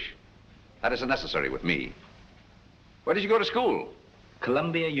pidgin English. That isn't necessary with me. Where did you go to school?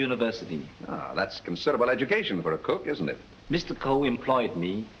 Columbia University. Ah, that's considerable education for a cook, isn't it? Mr. Cole employed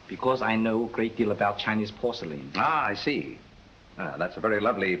me because I know a great deal about Chinese porcelain. Ah, I see. Ah, that's a very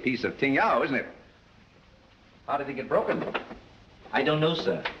lovely piece of Tingyao, isn't it? How did it get broken? I don't know,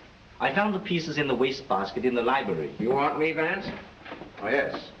 sir. I found the pieces in the wastebasket in the library. You want me, Vance? Oh,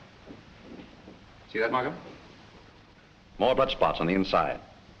 yes. See that, Markham? More blood spots on the inside.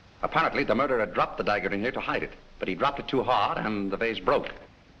 Apparently, the murderer dropped the dagger in here to hide it, but he dropped it too hard and the vase broke.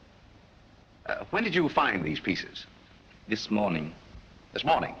 When did you find these pieces? This morning. This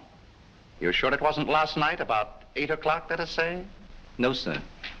morning? You're sure it wasn't last night, about 8 o'clock, let us say? No, sir.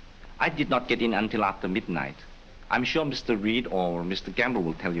 I did not get in until after midnight. I'm sure Mr. Wrede or Mr. Gamble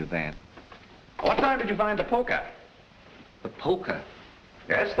will tell you that. What time did you find the poker? The poker?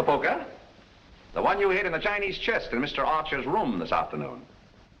 Yes, the poker. The one you hid in the Chinese chest in Mr. Archer's room this afternoon.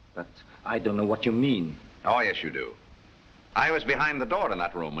 But I don't know what you mean. Oh, yes, you do. I was behind the door in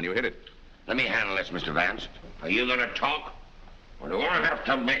that room when you hid it. Let me handle this, Mr. Vance. Are you going to talk? Or do I have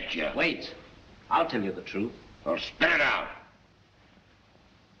to make you? Wait. I'll tell you the truth. Well, spit it out.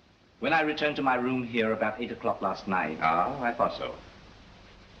 When I returned to my room here about 8 o'clock last night... Ah, I thought so.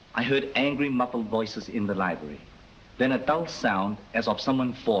 I heard angry, muffled voices in the library. Then a dull sound as of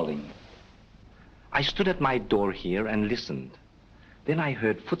someone falling. I stood at my door here and listened. Then I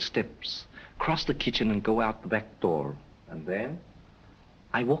heard footsteps cross the kitchen and go out the back door. And then?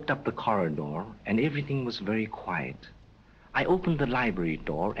 I walked up the corridor and everything was very quiet. I opened the library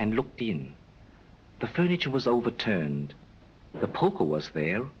door and looked in. The furniture was overturned. The poker was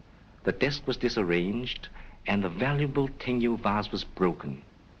there. The desk was disarranged, and the valuable Tingyu vase was broken.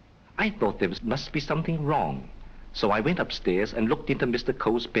 I thought there must be something wrong, so I went upstairs and looked into Mr.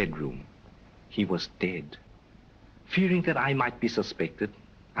 Coe's bedroom. He was dead. Fearing that I might be suspected,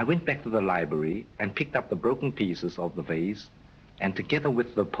 I went back to the library and picked up the broken pieces of the vase, and together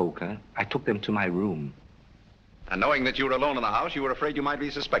with the poker, I took them to my room. And knowing that you were alone in the house, you were afraid you might be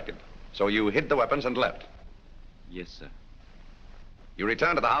suspected. So you hid the weapons and left. Yes, sir. You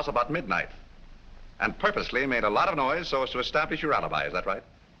returned to the house about midnight and purposely made a lot of noise so as to establish your alibi. Is that right?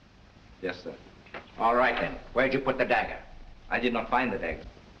 Yes, sir. All right, then. Where'd you put the dagger? I did not find the dagger.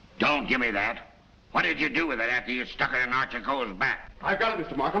 Don't give me that. What did you do with it after you stuck it in Archer Cole's back? I've got it,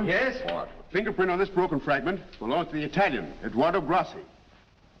 Mr. Markham. Yes? What? Fingerprint on this broken fragment belongs to the Italian, Eduardo Grassi.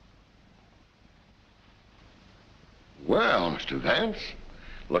 Well, Mr. Vance,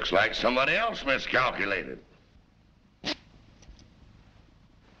 looks like somebody else miscalculated.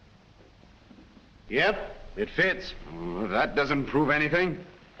 Yep, it fits. Oh, that doesn't prove anything.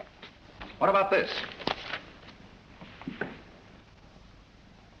 What about this?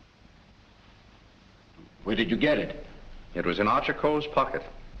 Where did you get it? It was in Archer Cole's pocket.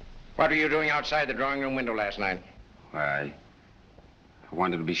 What were you doing outside the drawing room window last night? I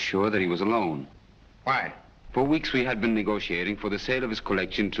wanted to be sure that he was alone. Why? For weeks we had been negotiating for the sale of his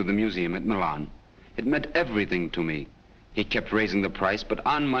collection to the museum at Milan. It meant everything to me. He kept raising the price, but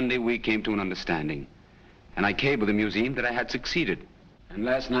on Monday we came to an understanding. And I cabled the museum that I had succeeded. And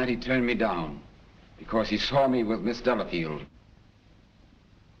last night he turned me down because he saw me with Miss Delafield.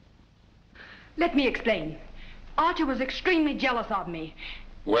 Let me explain. Archer was extremely jealous of me.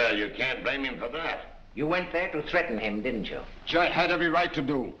 Well, you can't blame him for that. You went there to threaten him, didn't you? Which I had every right to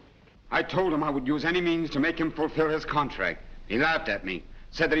do. I told him I would use any means to make him fulfill his contract. He laughed at me,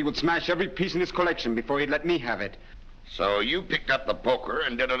 said that he would smash every piece in his collection before he'd let me have it. So you picked up the poker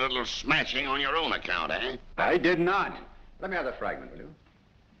and did a little smashing on your own account, eh? I did not. Let me have the fragment, will you?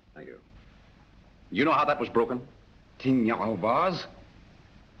 Thank you. You know how that was broken? Tin yellow vase?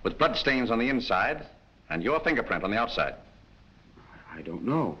 With blood stains on the inside and your fingerprint on the outside. I don't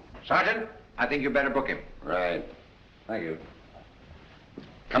know. Sergeant, I think you better book him. Right. Thank you.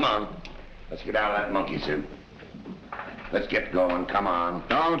 Come on. Let's get out of that monkey suit. Let's get going. Come on.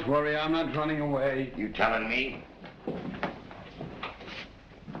 Don't worry, I'm not running away. You telling me?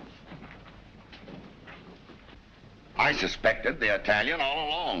 I suspected the Italian all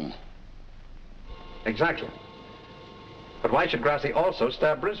along. Exactly. But why should Grassi also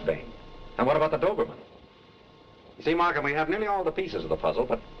stab Brisbane? And what about the Doberman? You see, Markham, we have nearly all the pieces of the puzzle,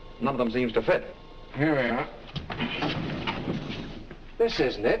 but none of them seems to fit. Here we are. This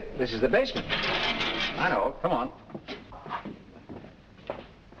isn't it. This is the basement. I know. Come on.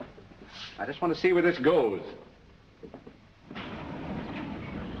 I just want to see where this goes.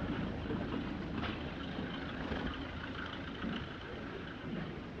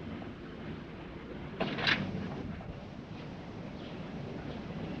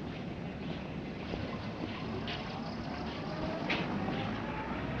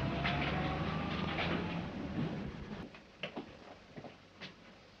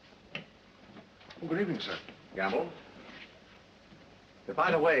 Good evening, sir. Gamble?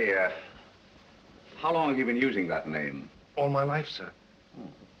 By the way, how long have you been using that name? All my life, sir.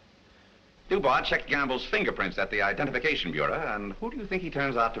 Dubois checked Gamble's fingerprints at the Identification Bureau, and who do you think he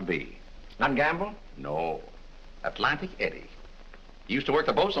turns out to be? Not Gamble? No. Atlantic Eddie. He used to work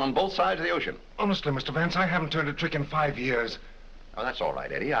the boats on both sides of the ocean. Honestly, Mr. Vance, I haven't turned a trick in 5 years. Oh, that's all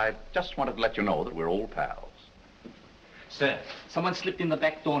right, Eddie. I just wanted to let you know that we're old pals. Sir, someone slipped in the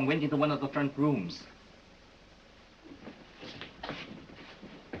back door and went into one of the front rooms.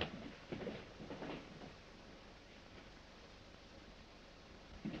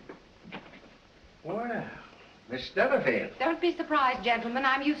 Well, Miss Delafield, Don't be surprised, gentlemen.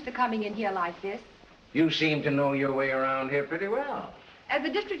 I'm used to coming in here like this. You seem to know your way around here pretty well. As the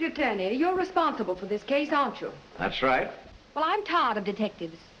district attorney, you're responsible for this case, aren't you? That's right. Well, I'm tired of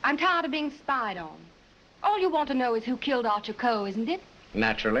detectives. I'm tired of being spied on. All you want to know is who killed Archer Coe, isn't it?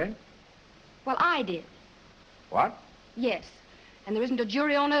 Naturally. Well, I did. What? Yes. And there isn't a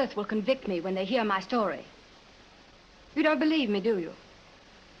jury on earth will convict me when they hear my story. You don't believe me, do you?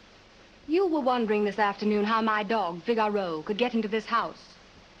 You were wondering this afternoon how my dog, Girardot, could get into this house.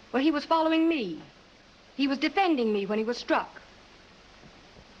 Well, he was following me. He was defending me when he was struck.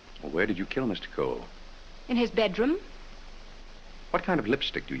 Well, where did you kill Mr. Cole? In his bedroom. What kind of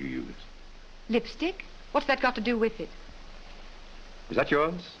lipstick do you use? Lipstick? What's that got to do with it? Is that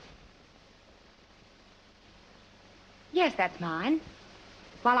yours? Yes, that's mine.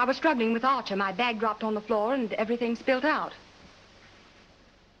 While I was struggling with Archer, my bag dropped on the floor and everything spilled out.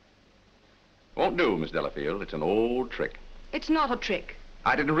 Won't do, Miss Delafield. It's an old trick. It's not a trick.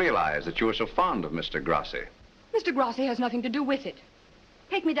 I didn't realize that you were so fond of Mr. Grassi. Mr. Grassi has nothing to do with it.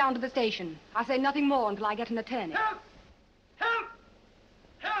 Take me down to the station. I'll say nothing more until I get an attorney. Help! Help!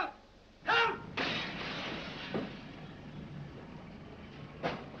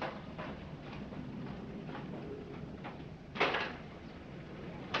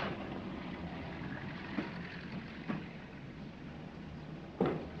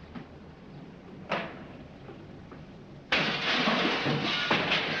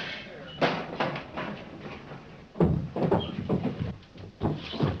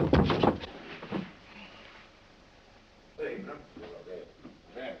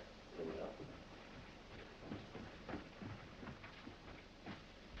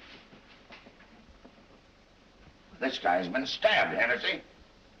 This guy's been stabbed, Hennessy.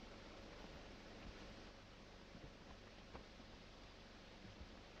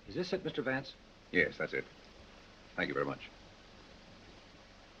 Is this it, Mr. Vance? Yes, that's it. Thank you very much.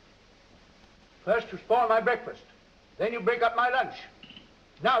 First you spoil my breakfast. Then you break up my lunch.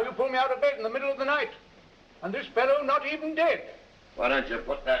 Now you pull me out of bed in the middle of the night. And this fellow not even dead. Why don't you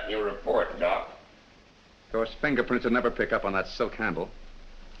put that in your report, Doc? Of course, fingerprints would never pick up on that silk handle.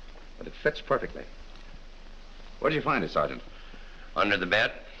 But it fits perfectly. Where did you find it, Sergeant? Under the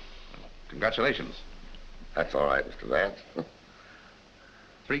bed. Congratulations. That's all right, Mr. Vance.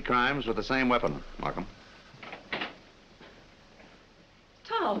 3 crimes with the same weapon, Markham.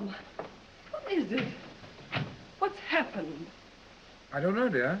 Tom, what is it? What's happened? I don't know,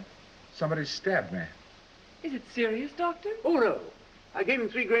 dear. Somebody stabbed me. Is it serious, Doctor? Oh, no. I gave him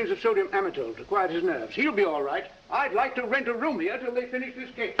 3 grains of sodium amytal to quiet his nerves. He'll be all right. I'd like to rent a room here till they finish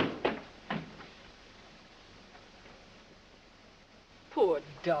this case. Poor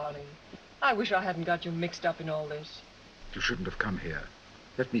darling. I wish I hadn't got you mixed up in all this. You shouldn't have come here.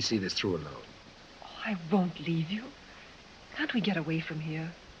 Let me see this through alone. Oh, I won't leave you. Can't we get away from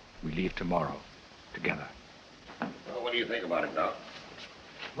here? We leave tomorrow. Together. Well, what do you think about it, Doc?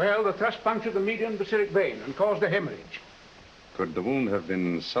 Well, the thrust punctured the median basilic vein and caused a hemorrhage. Could the wound have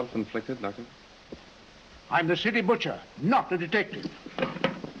been self-inflicted, Doctor? I'm the city butcher, not a detective.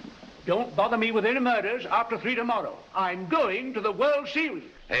 Don't bother me with any murders after 3 tomorrow. I'm going to the World Series.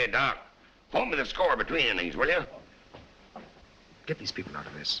 Hey, Doc, hold me the score between innings, will you? Get these people out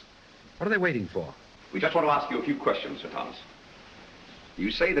of this. What are they waiting for? We just want to ask you a few questions, Sir Thomas.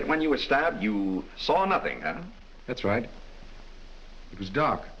 You say that when you were stabbed, you saw nothing, huh? That's right. It was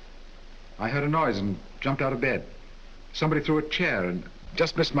dark. I heard a noise and jumped out of bed. Somebody threw a chair and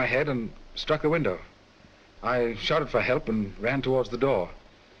just missed my head and struck the window. I shouted for help and ran towards the door.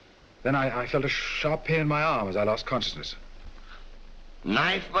 Then I felt a sharp pain in my arm as I lost consciousness.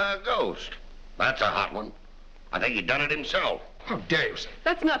 Knifed by a ghost. That's a hot one. I think he done it himself. How dare you say?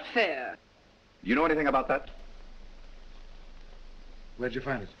 That's not fair. You know anything about that? Where'd you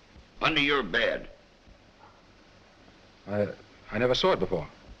find it? Under your bed. I never saw it before.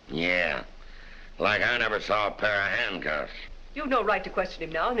 Yeah. Like I never saw a pair of handcuffs. You've no right to question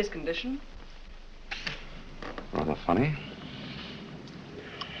him now in this condition. Rather funny.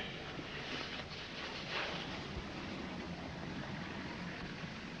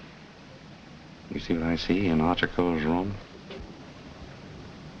 You see what I see in Archer Cole's room?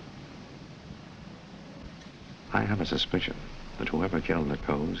 I have a suspicion that whoever killed the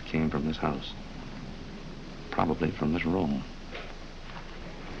Coles came from this house. Probably from this room.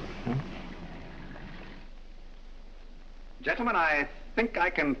 Hmm? Gentlemen, I think I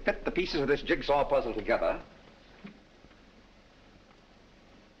can fit the pieces of this jigsaw puzzle together.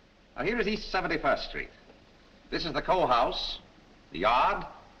 Now, here is East 71st Street. This is the Cole house, the yard,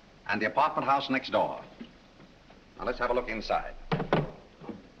 and the apartment house next door. Now, let's have a look inside.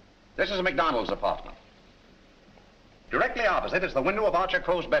 This is MacDonald's apartment. Directly opposite is the window of Archer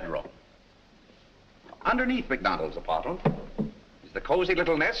Cole's bedroom. Underneath MacDonald's apartment is the cozy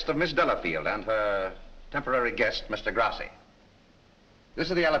little nest of Miss Delafield and her temporary guest, Mr. Grassi. This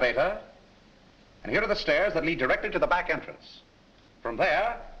is the elevator, and here are the stairs that lead directly to the back entrance. From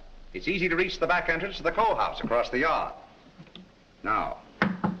there, it's easy to reach the back entrance to the Cole house across the yard. Now,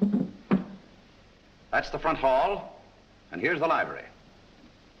 that's the front hall, and here's the library.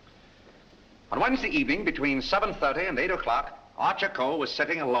 On Wednesday evening, between 7:30 and 8 o'clock, Archer Cole was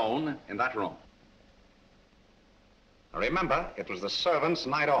sitting alone in that room. Now remember, it was the servant's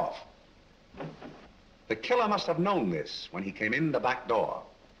night off. The killer must have known this when he came in the back door.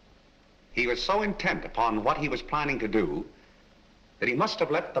 He was so intent upon what he was planning to do that he must have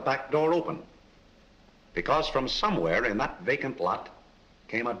left the back door open, because from somewhere in that vacant lot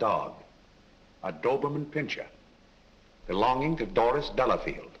came a dog, a Doberman Pinscher, belonging to Doris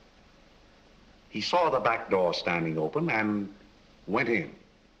Delafield. He saw the back door standing open and went in.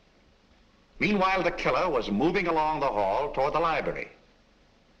 Meanwhile, the killer was moving along the hall toward the library,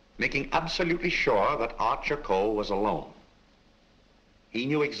 making absolutely sure that Archer Cole was alone. He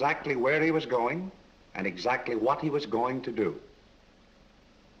knew exactly where he was going and exactly what he was going to do.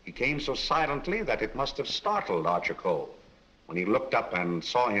 He came so silently that it must have startled Archer Cole when he looked up and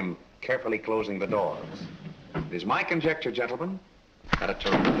saw him carefully closing the doors. It is my conjecture, gentlemen, that a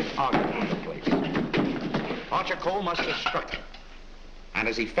terrific argument took place. Archer Cole must have struck him, and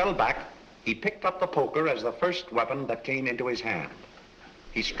as he fell back, he picked up the poker as the first weapon that came into his hand.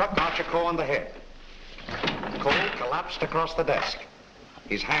 He struck Archer Cole on the head. Cole collapsed across the desk,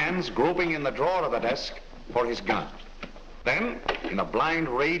 his hands groping in the drawer of the desk for his gun. Then, in a blind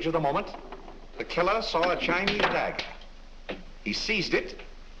rage of the moment, the killer saw a Chinese dagger. He seized it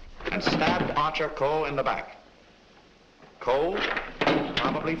and stabbed Archer Coe in the back. Coe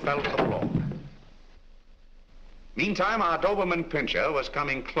probably fell to the floor. Meantime, our Doberman Pinscher was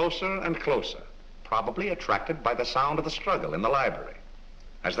coming closer and closer, probably attracted by the sound of the struggle in the library.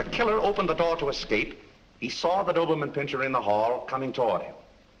 As the killer opened the door to escape, he saw the Doberman Pinscher in the hall coming toward him.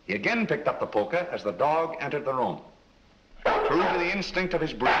 He again picked up the poker as the dog entered the room. True to the instinct of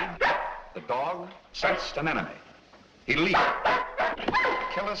his breed, the dog sensed an enemy. He leaped.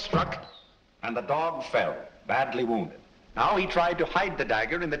 The killer struck, and the dog fell, badly wounded. Now he tried to hide the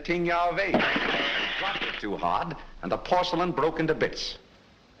dagger in the Tingya vase. He dropped it too hard, and the porcelain broke into bits.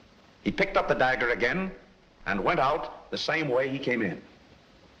 He picked up the dagger again and went out the same way he came in.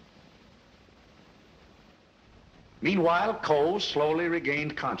 Meanwhile, Coe slowly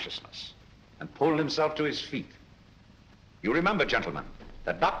regained consciousness and pulled himself to his feet. You remember, gentlemen,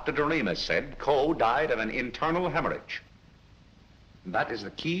 that Dr. Doremus said Coe died of an internal hemorrhage. And that is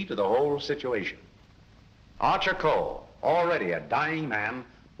the key to the whole situation. Archer Coe, already a dying man,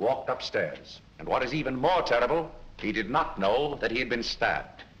 walked upstairs. And what is even more terrible, he did not know that he had been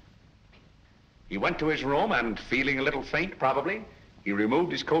stabbed. He went to his room and, feeling a little faint probably, he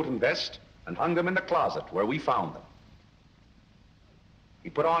removed his coat and vest and hung them in the closet where we found them. He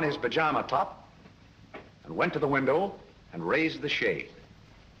put on his pajama top and went to the window and raised the shade.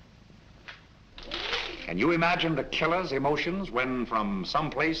 Can you imagine the killer's emotions when from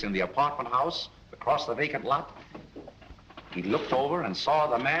someplace in the apartment house across the vacant lot, he looked over and saw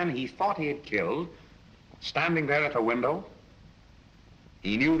the man he thought he had killed standing there at the window?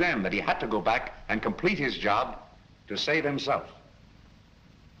 He knew then that he had to go back and complete his job to save himself.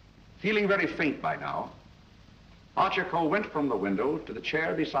 Feeling very faint by now, Archer Coe went from the window to the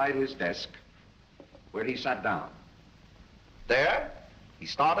chair beside his desk, where he sat down. There, he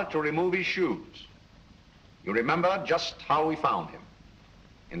started to remove his shoes. You remember just how we found him.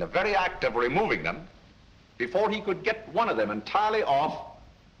 In the very act of removing them, before he could get one of them entirely off,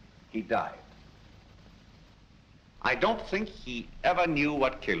 he died. I don't think he ever knew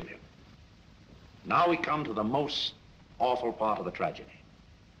what killed him. Now we come to the most awful part of the tragedy.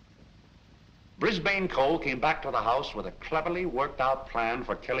 Brisbane Coe came back to the house with a cleverly worked out plan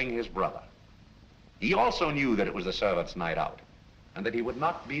for killing his brother. He also knew that it was the servants' night out and that he would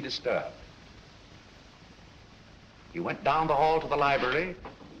not be disturbed. He went down the hall to the library,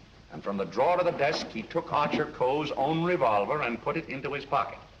 and from the drawer of the desk, he took Archer Coe's own revolver and put it into his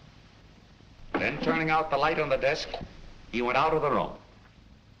pocket. Then, turning out the light on the desk, he went out of the room.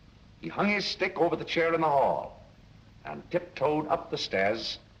 He hung his stick over the chair in the hall and tiptoed up the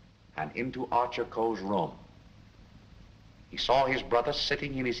stairs and into Archer Coe's room. He saw his brother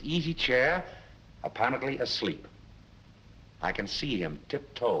sitting in his easy chair, apparently asleep. I can see him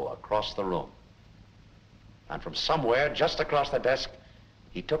tiptoe across the room. And from somewhere just across the desk,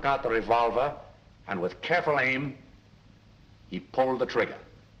 he took out the revolver and with careful aim, he pulled the trigger.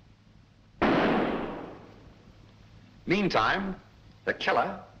 Meantime, the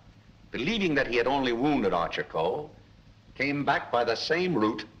killer, believing that he had only wounded Archer Coe, came back by the same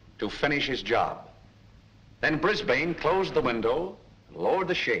route to finish his job. Then Brisbane closed the window and lowered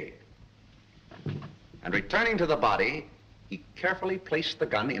the shade. And returning to the body, he carefully placed the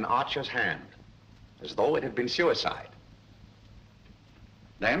gun in Archer's hand, as though it had been suicide.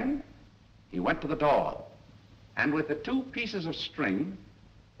 Then he went to the door, and with the two pieces of string,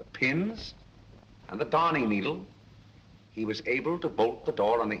 the pins and the darning needle, he was able to bolt the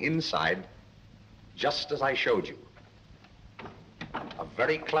door on the inside, just as I showed you. A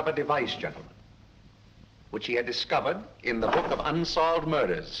very clever device, gentlemen, which he had discovered in the book of unsolved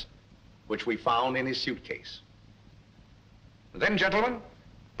murders, which we found in his suitcase. Then, gentlemen,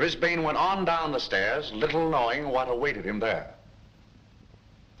 Brisbane went on down the stairs, little knowing what awaited him there.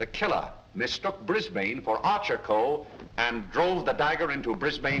 The killer mistook Brisbane for Archer Coe and drove the dagger into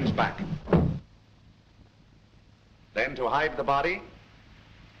Brisbane's back. Then, to hide the body,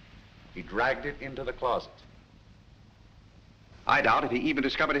 he dragged it into the closet. I doubt if he even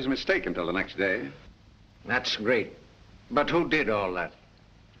discovered his mistake until the next day. That's great. But who did all that?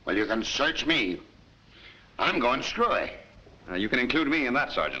 Well, you can search me. I'm going screwy. You can include me in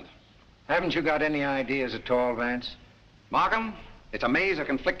that, Sergeant. Haven't you got any ideas at all, Vance? Markham, it's a maze of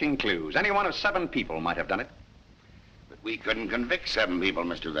conflicting clues. Any one of 7 people might have done it. But we couldn't convict 7 people,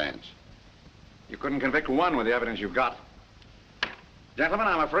 Mr. Vance. You couldn't convict one with the evidence you've got. Gentlemen,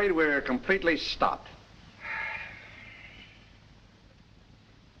 I'm afraid we're completely stopped.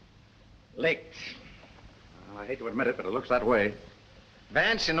 Licked. Well, I hate to admit it, but it looks that way.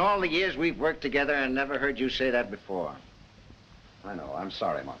 Vance, in all the years we've worked together, I never heard you say that before. I know. I'm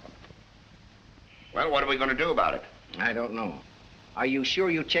sorry, Markham. Well, what are we going to do about it? I don't know. Are you sure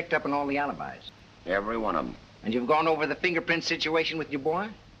you checked up on all the alibis? Every one of them. And you've gone over the fingerprint situation with your boy?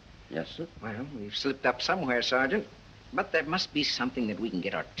 Yes, sir. Well, we've slipped up somewhere, Sergeant. But there must be something that we can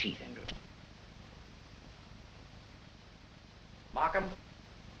get our teeth into. Markham,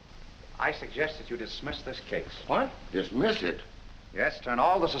 I suggest that you dismiss this case. What? Dismiss it? Yes, turn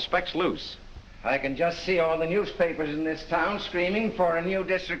all the suspects loose. I can just see all the newspapers in this town screaming for a new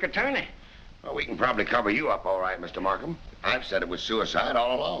district attorney. Well, we can probably cover you up all right, Mr. Markham. I've said it was suicide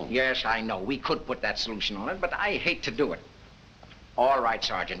all along. Yes, I know. We could put that solution on it, but I hate to do it. All right,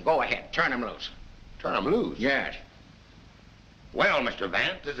 Sergeant. Go ahead. Turn him loose. Turn him loose? Yes. Well, Mr.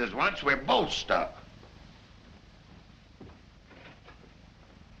 Vance, this is once we're both stuck.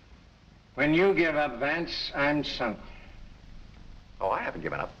 When you give up, Vance, I'm sunk. Oh, I haven't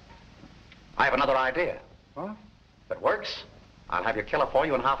given up. I have another idea. What? If it works, I'll have your killer for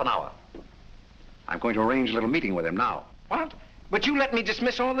you in half an hour. I'm going to arrange a little meeting with him now. What? But you let me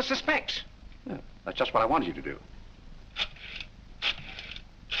dismiss all the suspects. Yeah, that's just what I wanted you to do.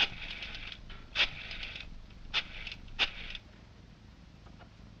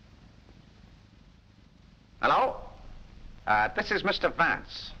 Hello? This is Mr.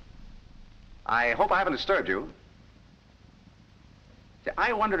 Vance. I hope I haven't disturbed you.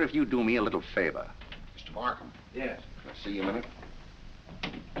 I wonder if you'd do me a little favor. Mr. Markham. Yes. Can I see you a minute?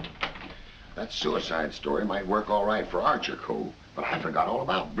 That suicide story might work all right for Archer Cove, but I forgot all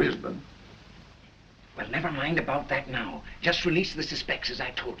about Brisbane. Well, never mind about that now. Just release the suspects, as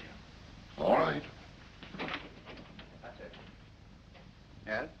I told you. All right. That's it.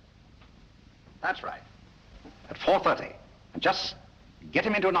 Yes? That's right. At 4:30. And just get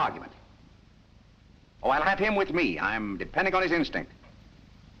him into an argument. Oh, I'll have him with me. I'm depending on his instinct.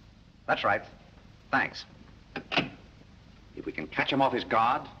 That's right. Thanks. If we can catch him off his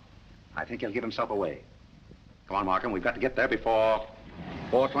guard, I think he'll give himself away. Come on, Markham. We've got to get there before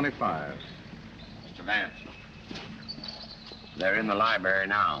 4:25. Mr. Vance. They're in the library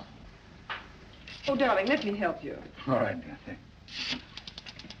now. Oh, darling, let me help you. All right.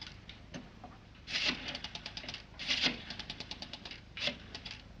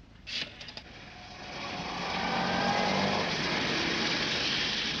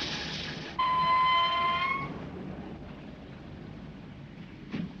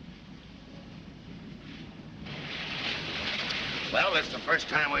 Well, it's the first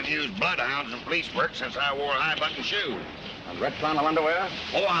time we've used bloodhounds in police work since I wore high-button shoes. And red flannel underwear?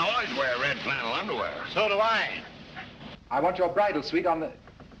 Oh, I always wear red flannel underwear. So do I. I want your bridal suite on the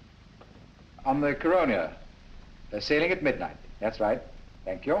Coronia. They're sailing at midnight. That's right.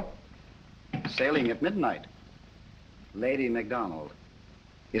 Thank you. Sailing at midnight. Lady MacDonald.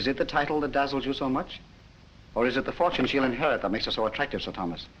 Is it the title that dazzles you so much? Or is it the fortune she'll inherit that makes her so attractive, Sir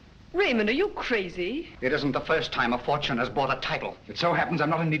Thomas? Raymond, are you crazy? It isn't the first time a fortune has bought a title. It so happens I'm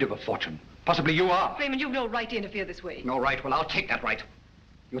not in need of a fortune. Possibly you are. Raymond, you've no right to interfere this way. No right? Well, I'll take that right.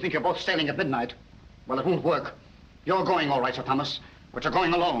 You think you're both sailing at midnight? Well, it won't work. You're going all right, Sir Thomas, but you're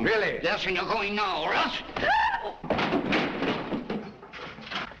going alone. Really? Yes, and you're going now, or else...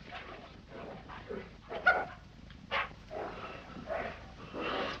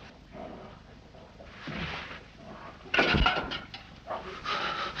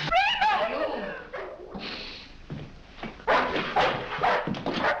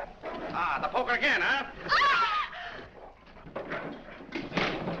 Again, huh?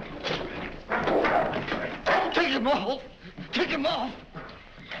 Take him off! Take him off!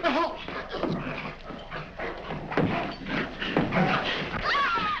 No!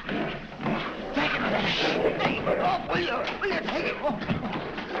 Take him off! Will you take him off?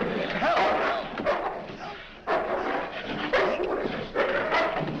 Help!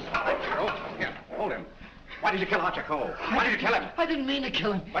 Oh, here, hold him. Why did you kill Archer Cole? Why did you kill him? I didn't mean to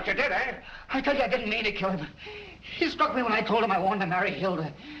kill him. But you did, eh? I tell you, I didn't mean to kill him. He struck me when I told him I wanted to marry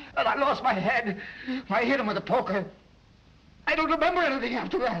Hilda. And I lost my head. I hit him with a poker. I don't remember anything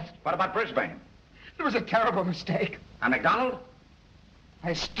after that. What about Brisbane? It was a terrible mistake. And MacDonald?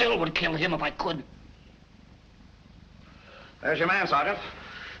 I still would kill him if I could. There's your man, Sergeant.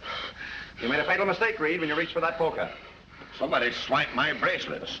 You made a fatal mistake, Wrede, when you reached for that poker. Somebody swiped my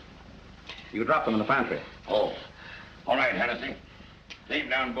bracelets. You dropped them in the pantry. Oh. All right, Hennessy. Leave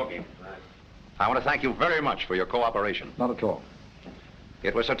down booking. I want to thank you very much for your cooperation. Not at all.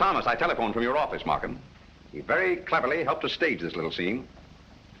 It was Sir Thomas I telephoned from your office, Markham. He very cleverly helped us stage this little scene.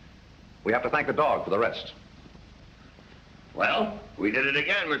 We have to thank the dog for the rest. Well, we did it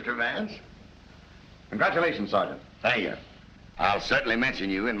again, Mr. Vance. Congratulations, Sergeant. Thank you. I'll certainly mention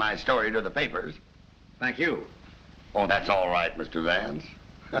you in my story to the papers. Thank you. Oh, that's all right, Mr. Vance.